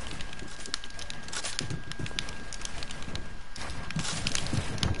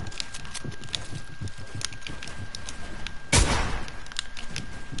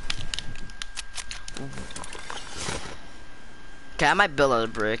 Okay, I might build out a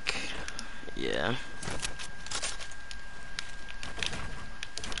brick. Yeah.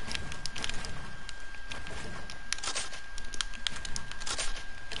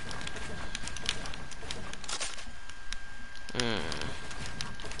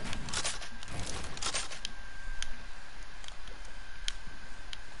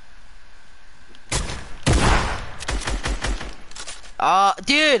 Oh,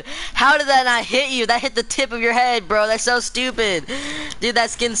 dude, how did that not hit you? That hit the tip of your head, bro. That's so stupid. Dude,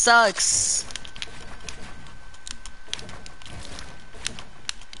 that skin sucks.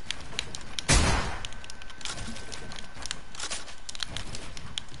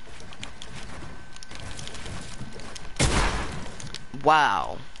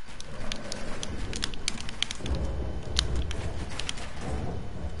 Wow.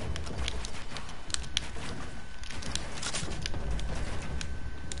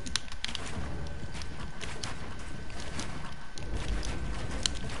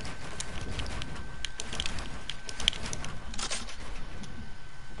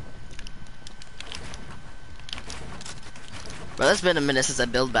 Bro, it's been a minute since I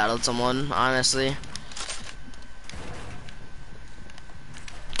build battled someone, honestly.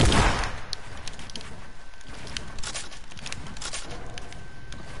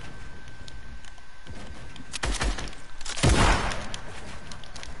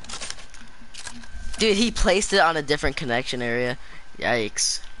 Dude, he placed it on a different connection area.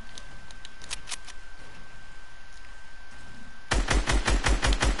 Yikes.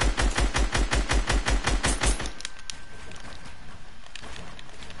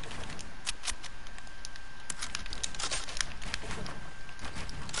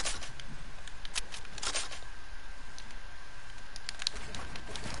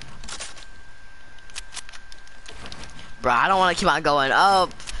 Bro, I don't want to keep on going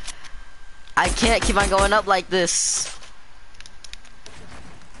up. I can't keep on going up like this.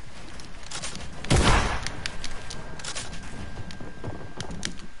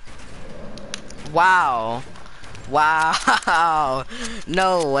 Wow. Wow.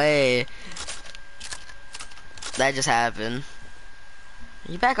 No way. That just happened.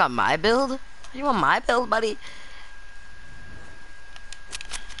 You back on my build? You on my build, buddy?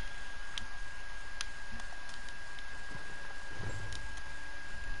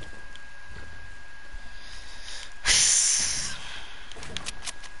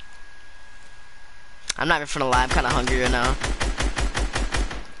 I'm not even gonna lie, I'm kinda hungry right now.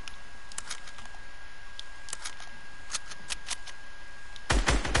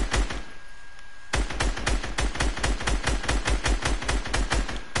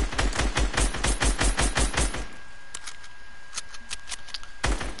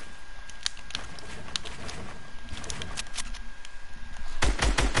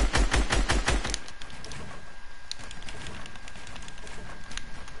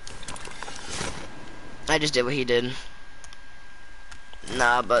 I just did what he did.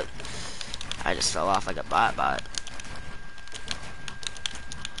 Nah, but I just fell off like a bot.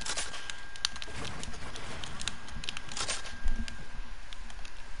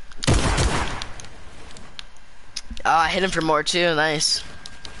 Oh, I hit him for more too, nice.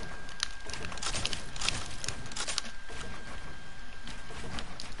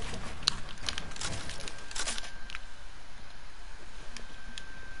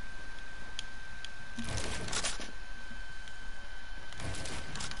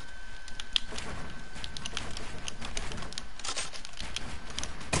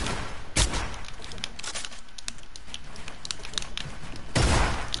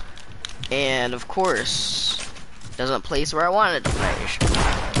 And of course, doesn't place where I wanted it to place.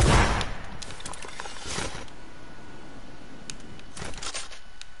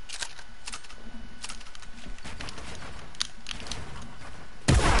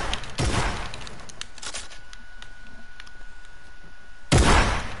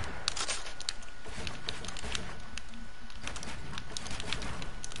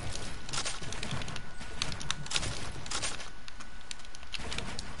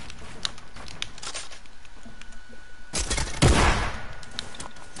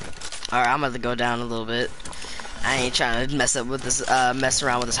 Alright, I'm about to go down a little bit. I ain't trying to mess around with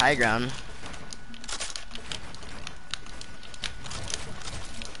this high ground.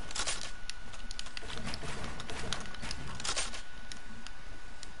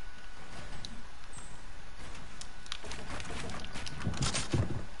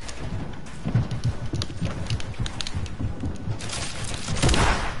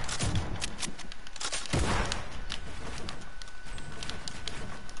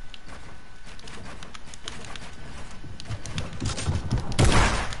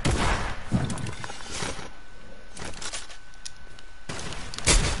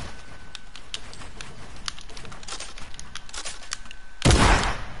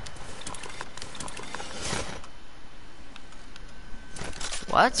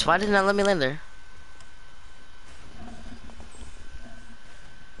 What? Why didn't that let me land there?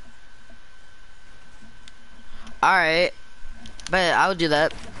 Alright. But I'll do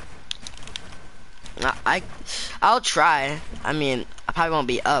that. I'll try. I mean, I probably won't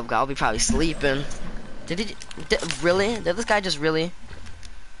be up. I'll be probably sleeping. Really? Did this guy just really?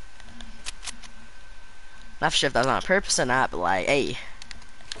 Not sure if that was on purpose or not, but like, hey.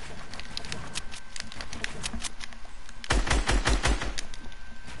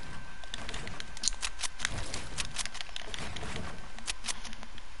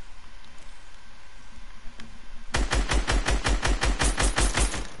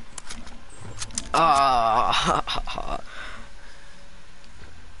 Oh.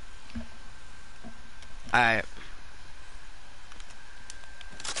 Alright.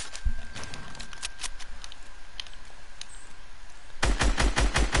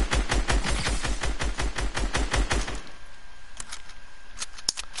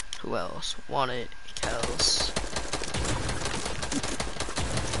 Who else? Wanted kills.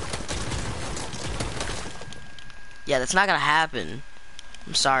 Yeah, that's not gonna happen.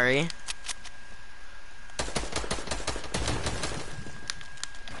 I'm sorry.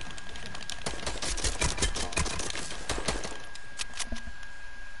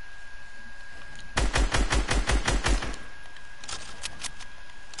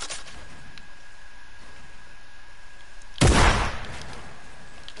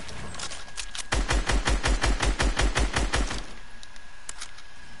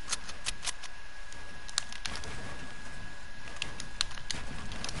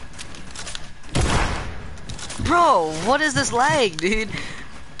 Bro, what is this lag, dude?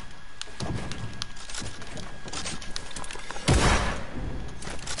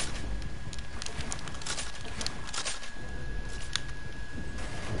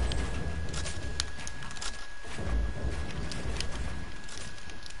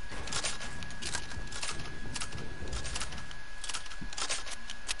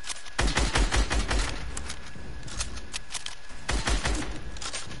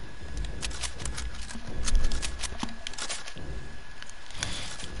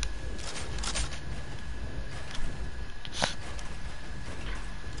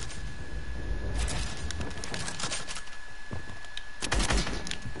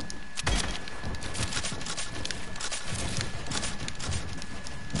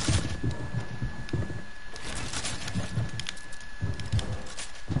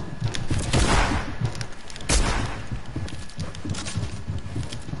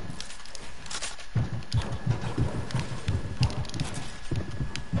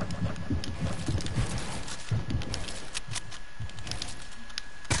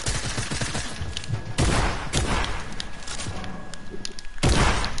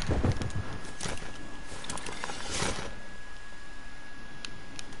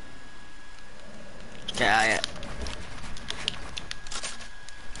 Okay,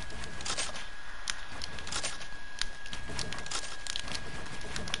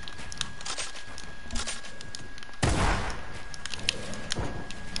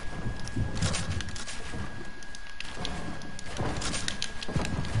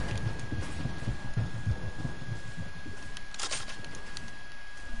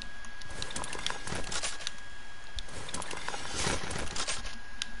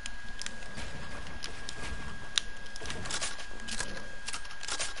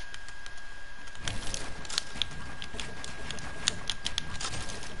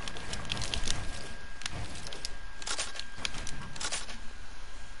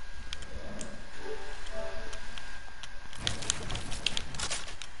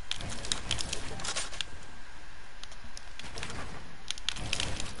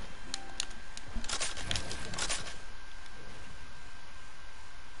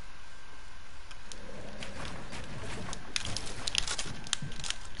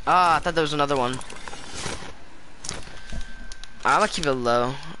 Ah, I thought there was another one. I'm gonna keep it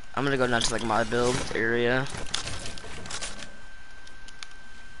low. I'm gonna go down to like my build area.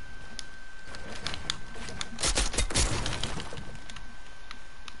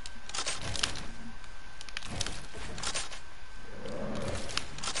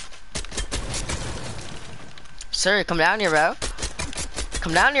 Sir, come down here, bro.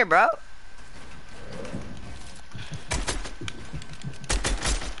 Come down here, bro.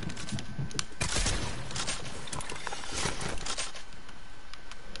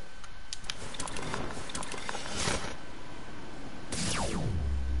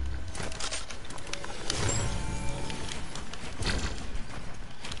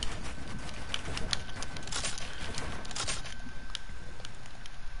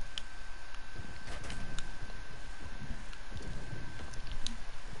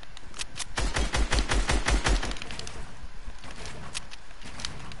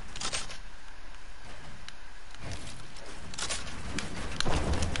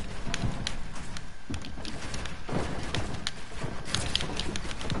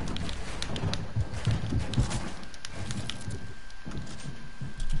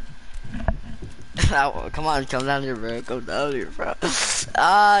 Oh, come on, come down here, bro. Come down here, bro.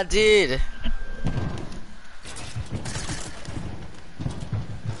 Ah, dude.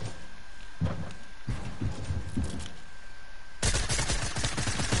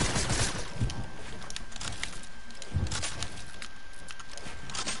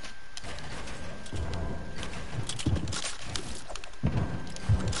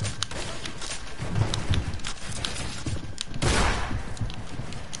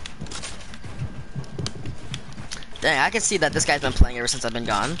 Dang, I can see that this guy's been playing ever since I've been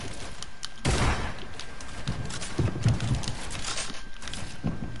gone.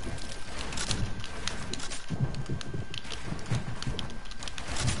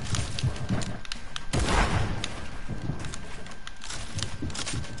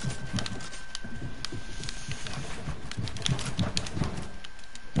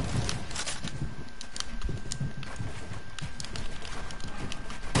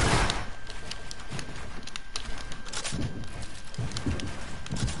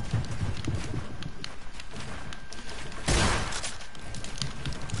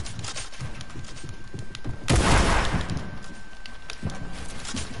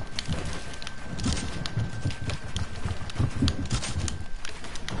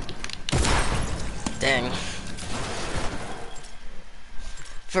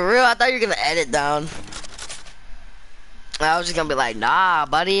 For real? I thought you were gonna edit down. I was just gonna be like, nah,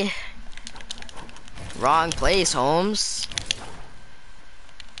 buddy. Wrong place, Holmes.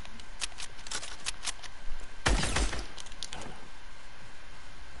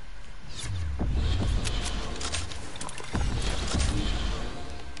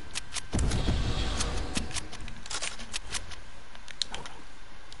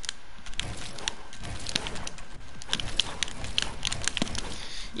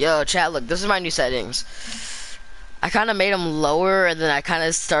 Yo, chat, look, this is my new settings. I kind of made them lower, and then I kind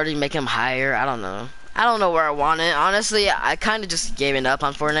of started making them higher. I don't know. I don't know where I want it. Honestly, I kind of just gave it up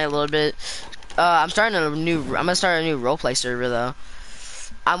on Fortnite a little bit. I'm gonna start a new roleplay server though.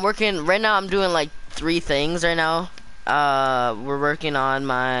 I'm working right now. I'm doing like 3 things right now. We're working on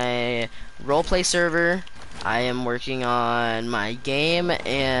my roleplay server. I am working on my game,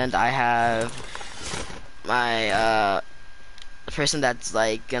 and I have my the person that's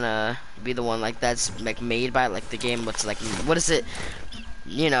like gonna be the one like that's like made by like the game. What's like, what is it?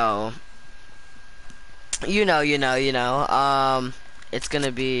 You know. It's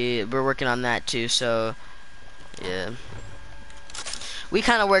gonna be, we're working on that too, so yeah. We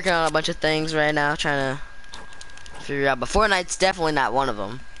kind of working on a bunch of things right now, trying to figure out, but Fortnite's definitely not one of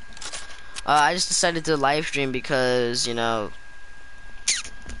them. I just decided to live stream because, you know,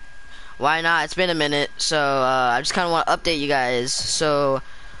 why not? It's been a minute, so I just kind of want to update you guys. So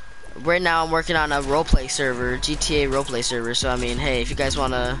right now I'm working on a roleplay server, GTA roleplay server, so I mean, hey, if you guys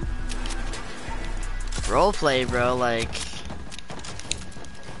want to roleplay, bro, like,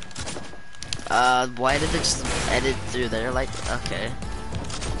 why did they just edit through there? Like, okay.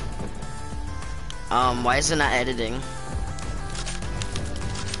 Why is it not editing?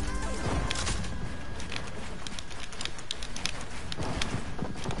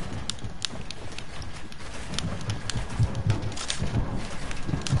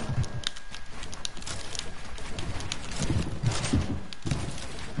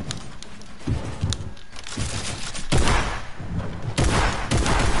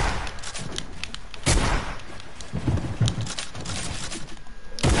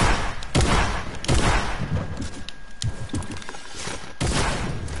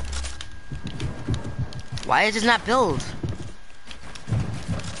 Why does it not build?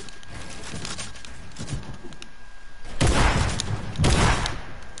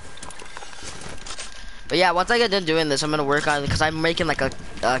 But yeah, once I get done doing this, I'm gonna work on it because I'm making like a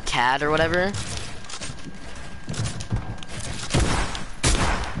CAD or whatever.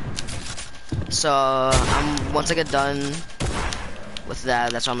 So once I get done with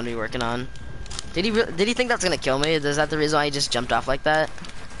that, that's what I'm gonna be working on. Did he think that's gonna kill me? Is that the reason why he just jumped off like that?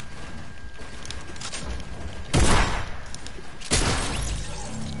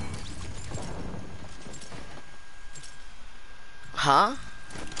 Huh?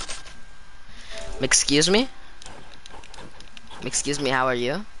 Excuse me? Excuse me, how are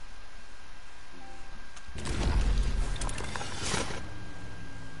you?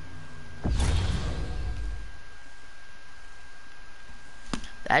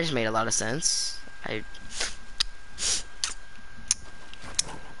 That just made a lot of sense.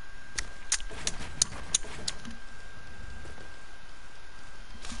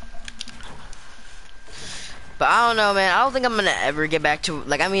 But I don't know, man. I don't think I'm gonna ever get back to,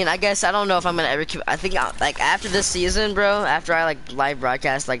 like, I mean, I guess I don't know if I'm gonna ever keep, I think, like, after this season, bro, after I, like, live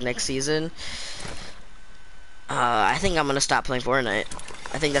broadcast, like, next season, I think I'm gonna stop playing Fortnite.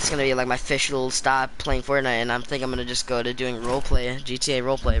 I think that's gonna be, like, my official stop playing Fortnite, and I think I'm gonna just go to doing roleplay, GTA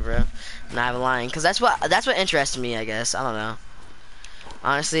roleplay, bro. I'm not even lying, because that's what interests me, I guess. I don't know.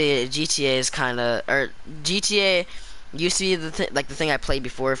 Honestly, GTA is kind of, or GTA used to be the thing I played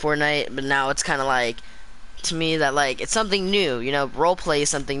before Fortnite, but now it's kind of like, to me, that like it's something new, you know. Roleplay is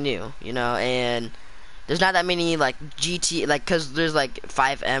something new, you know, and there's not that many like GT, like, because there's like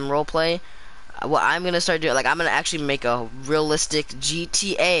 5M roleplay. What I'm gonna start doing, like, I'm gonna actually make a realistic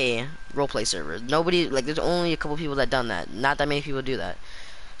GTA roleplay server. Nobody, like, there's only a couple people that done that. Not that many people do that.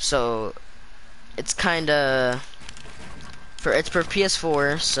 So it's kind of it's for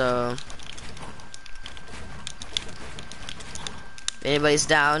PS4. So if anybody's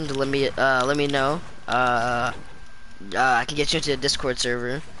down to let me know. I can get you into a Discord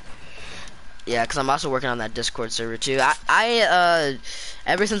server. Yeah, because I'm also working on that Discord server too.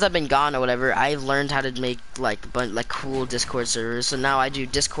 Ever since I've been gone or whatever, I've learned how to make like cool Discord servers. So now I do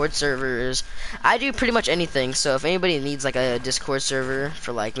Discord servers. I do pretty much anything. So if anybody needs like a Discord server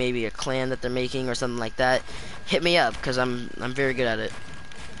for like maybe a clan that they're making or something like that, hit me up because I'm very good at it.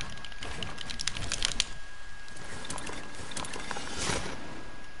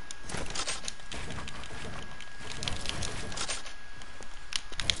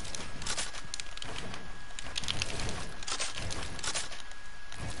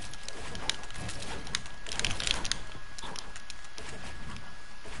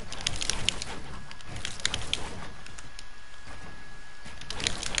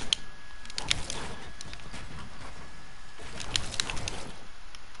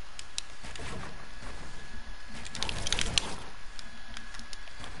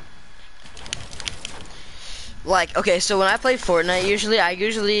 like, okay, so when I play Fortnite, I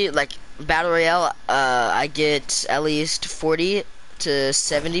usually like Battle Royale, I get at least 40 to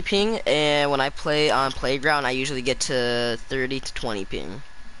 70 ping, and when I play on Playground, I usually get to 30 to 20 ping.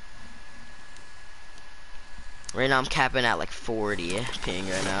 Right now I'm capping at like 40 ping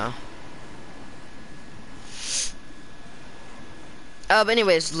right now. But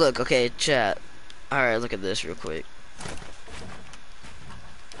anyways, look, okay, chat. Alright, look at this real quick.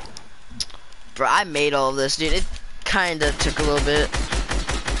 Bro, I made all of this, dude. It kinda took a little bit.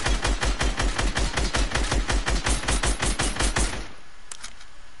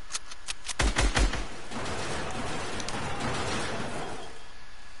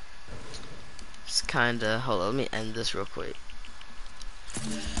 It's kinda, hold on, let me end this real quick.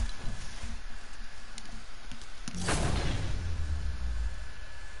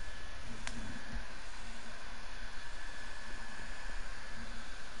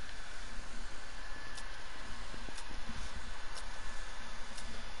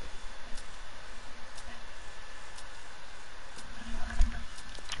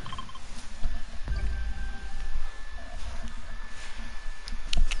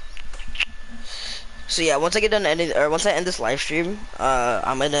 So yeah, once I get done editing, or once I end this live stream,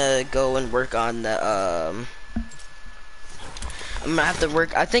 I'm gonna go and work on the, I'm gonna have to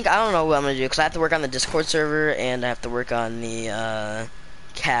work, I don't know what I'm gonna do, because I have to work on the Discord server, and I have to work on the,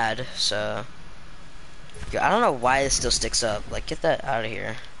 CAD, so, I don't know why it still sticks up, like, get that out of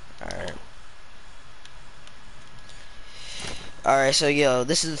here. Alright. Alright, so yo,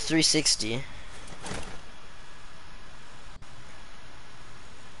 this is the 360.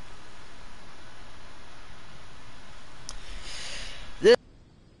 This is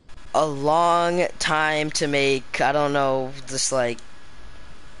a long time to make, I don't know, just like,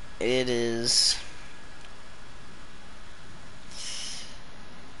 it is.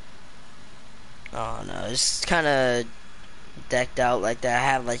 Oh no, it's kind of decked out like that. I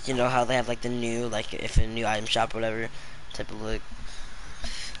have like, you know how they have like the new, like if a new item shop or whatever type of look.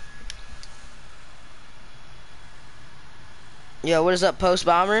 Yo, what is up, Post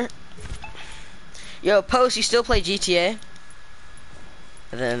Bomber? Yo, Post, you still play GTA?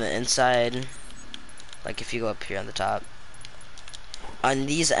 And then the inside, like if you go up here on the top, on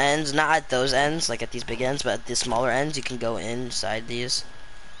these ends, not at those ends, like at these big ends, but at the smaller ends, you can go inside these.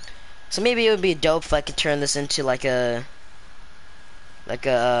 So maybe it would be dope if I could turn this into like a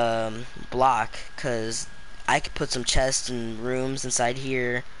block, cause I could put some chests and rooms inside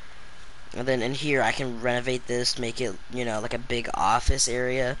here, and then in here I can renovate this, make it, you know, like a big office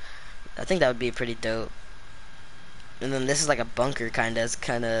area. I think that would be pretty dope. And then this is like a bunker, it's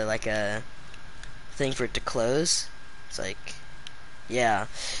kind of like a thing for it to close. It's like, yeah,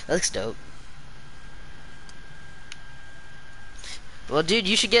 that looks dope. Well, dude,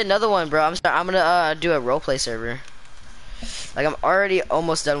 you should get another one, bro. I'm gonna do a roleplay server. Like I'm already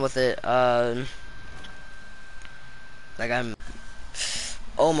almost done with it. Like I'm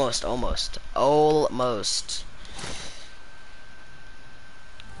almost.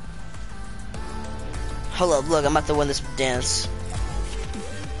 Hold up, look, I'm about to win this dance.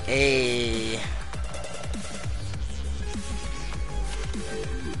 Hey.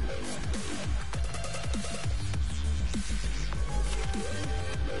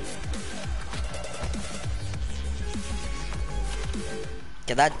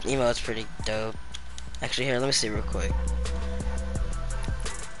 Yeah, that emote's pretty dope. Actually, here, let me see real quick.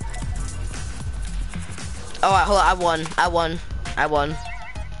 Oh, hold on, I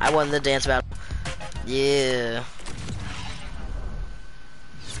won the dance battle. Yeah.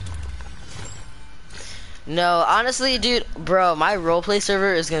 No, honestly, dude, bro, my roleplay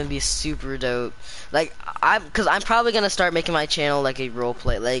server is gonna be super dope. Like, cause I'm probably gonna start making my channel like a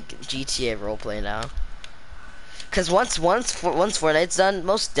roleplay, like GTA roleplay now. Cause once Fortnite's done,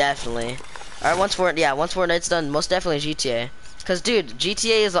 most definitely. Alright, once Fortnite's done, most definitely GTA. Cause dude,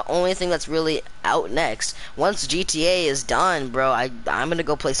 GTA is the only thing that's really out next. Once GTA is done, bro, I'm gonna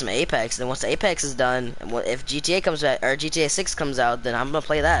go play some Apex. Then once Apex is done, and if GTA comes back or GTA 6 comes out, then I'm gonna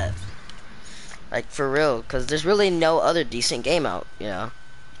play that. Like for real, cause there's really no other decent game out, you know.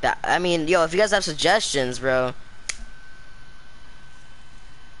 That I mean, yo, if you guys have suggestions, bro,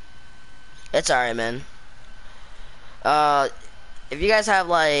 it's alright, man. If you guys have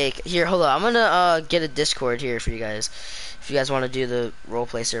like, here, hold on, I'm gonna get a Discord here for you guys. If you guys want to do the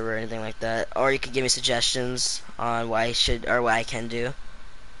roleplay server or anything like that, or you could give me suggestions on what I should or what I can do.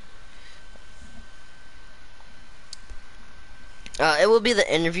 It will be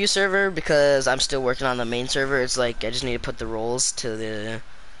the interview server because I'm still working on the main server. It's like I just need to put the roles to the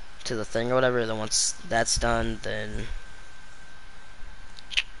thing or whatever. Then once that's done, then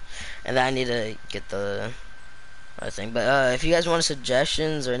I need to get the I think. But if you guys want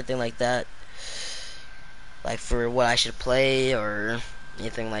suggestions or anything like that, like for what I should play or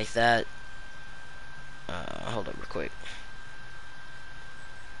anything like that, hold up real quick.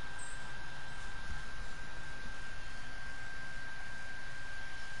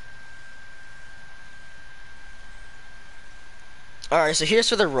 Alright, so here's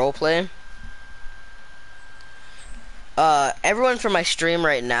for the roleplay. Everyone from my stream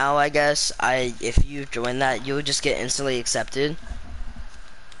right now, I guess, if you join that, you'll just get instantly accepted.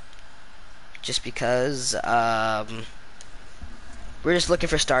 Just because, we're just looking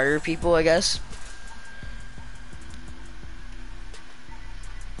for starter people, I guess.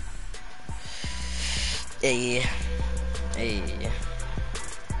 Hey.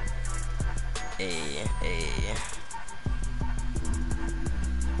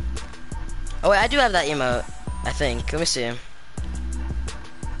 Oh wait, I do have that emote, I think. Let me see.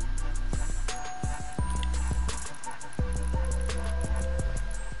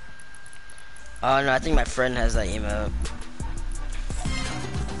 Oh no, I think my friend has that emote.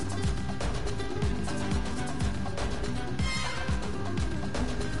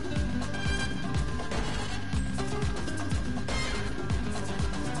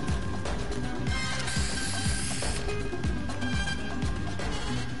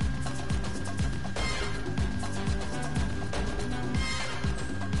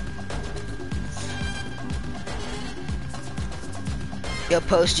 Yo,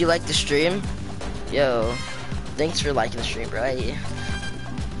 Post, you like the stream? Yo, thanks for liking the stream, bro. Hey.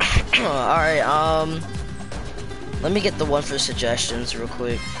 Alright, let me get the one for suggestions real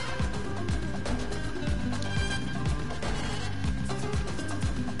quick.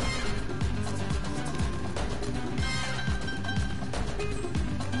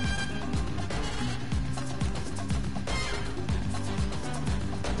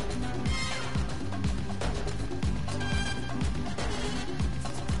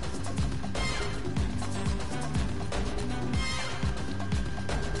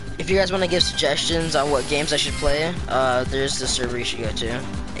 If you guys want to give suggestions on what games I should play, there's the server you should go to.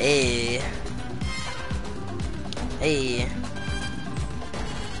 Hey. Hey.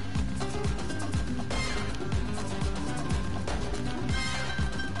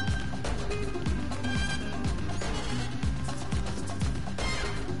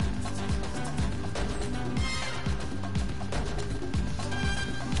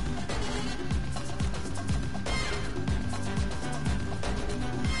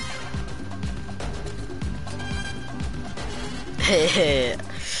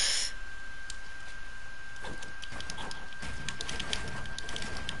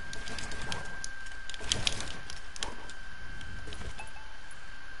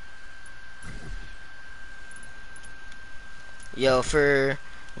 Yo, for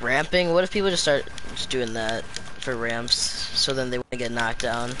ramping, what if people just start just doing that for ramps, so then they wouldn't get knocked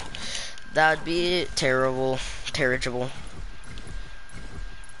down? That would be terrible.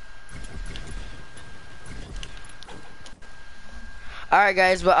 Alright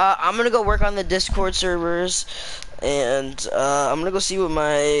guys, but I'm gonna go work on the Discord servers, and I'm gonna go see what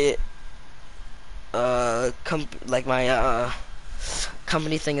my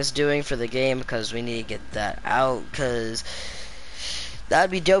company thing is doing for the game, because we need to get that out, because that'd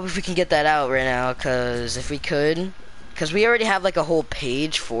be dope if we can get that out right now, because if we could, because we already have like a whole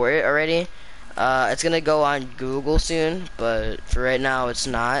page for it already. It's gonna go on Google soon, but for right now it's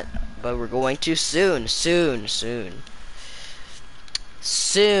not, but we're going to soon,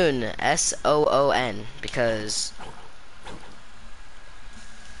 S-O-O-N, because,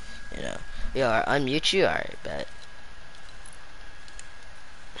 you know, yo, unmute you, alright, bet.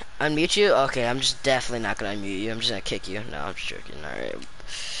 Unmute you? Okay, I'm just definitely not gonna unmute you, I'm just gonna kick you. No, I'm just joking, alright.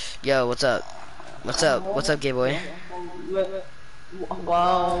 Yo, what's up? What's up, gay boy?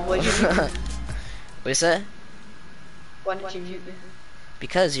 Wow, what did you do? What you say? Why did you mute me?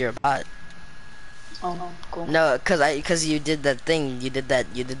 Because you're a bot. Oh, cool. No, cause you did that thing. You did that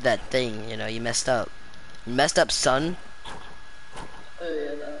thing. You know, you messed up. You messed up, son.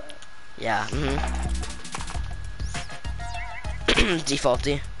 Yeah.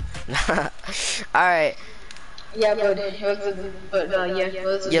 Defaulty. All right. Yeah, but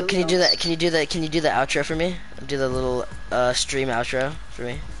yeah. Yo, can you do that? Can you do the outro for me? Do the little stream outro for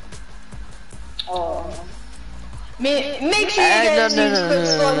me. Oh. Make sure you guys use code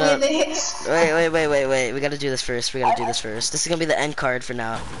Slug in the hits. Wait. We gotta do this first. This is gonna be the end card for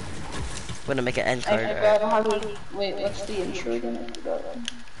now. We're gonna make an end card. Wait, what's the intro again?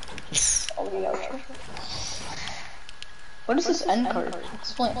 What is this end card?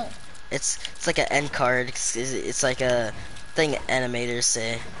 Explain. It's like an end card. It's like a thing animators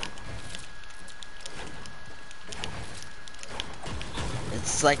say.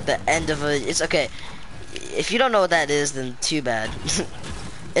 It's like the end of a. It's okay. If you don't know what that is, then too bad.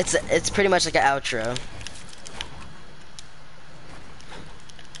 It's pretty much like an outro.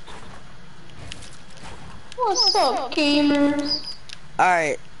 What's up, gamers?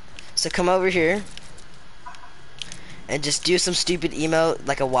 Alright, so come over here and just do some stupid emo,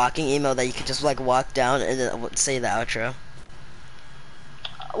 like a walking emo that you could just like walk down and then say the outro.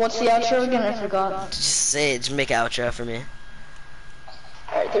 What's the outro again? I forgot. Just say it, just make an outro for me.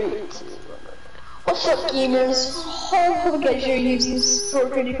 Alright, 3, 2, 1. What's up, gamers? Hope you guys are using this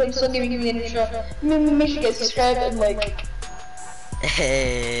Fortnite, so giving you the intro. Make sure you guys subscribe and like.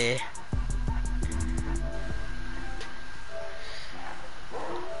 Hey.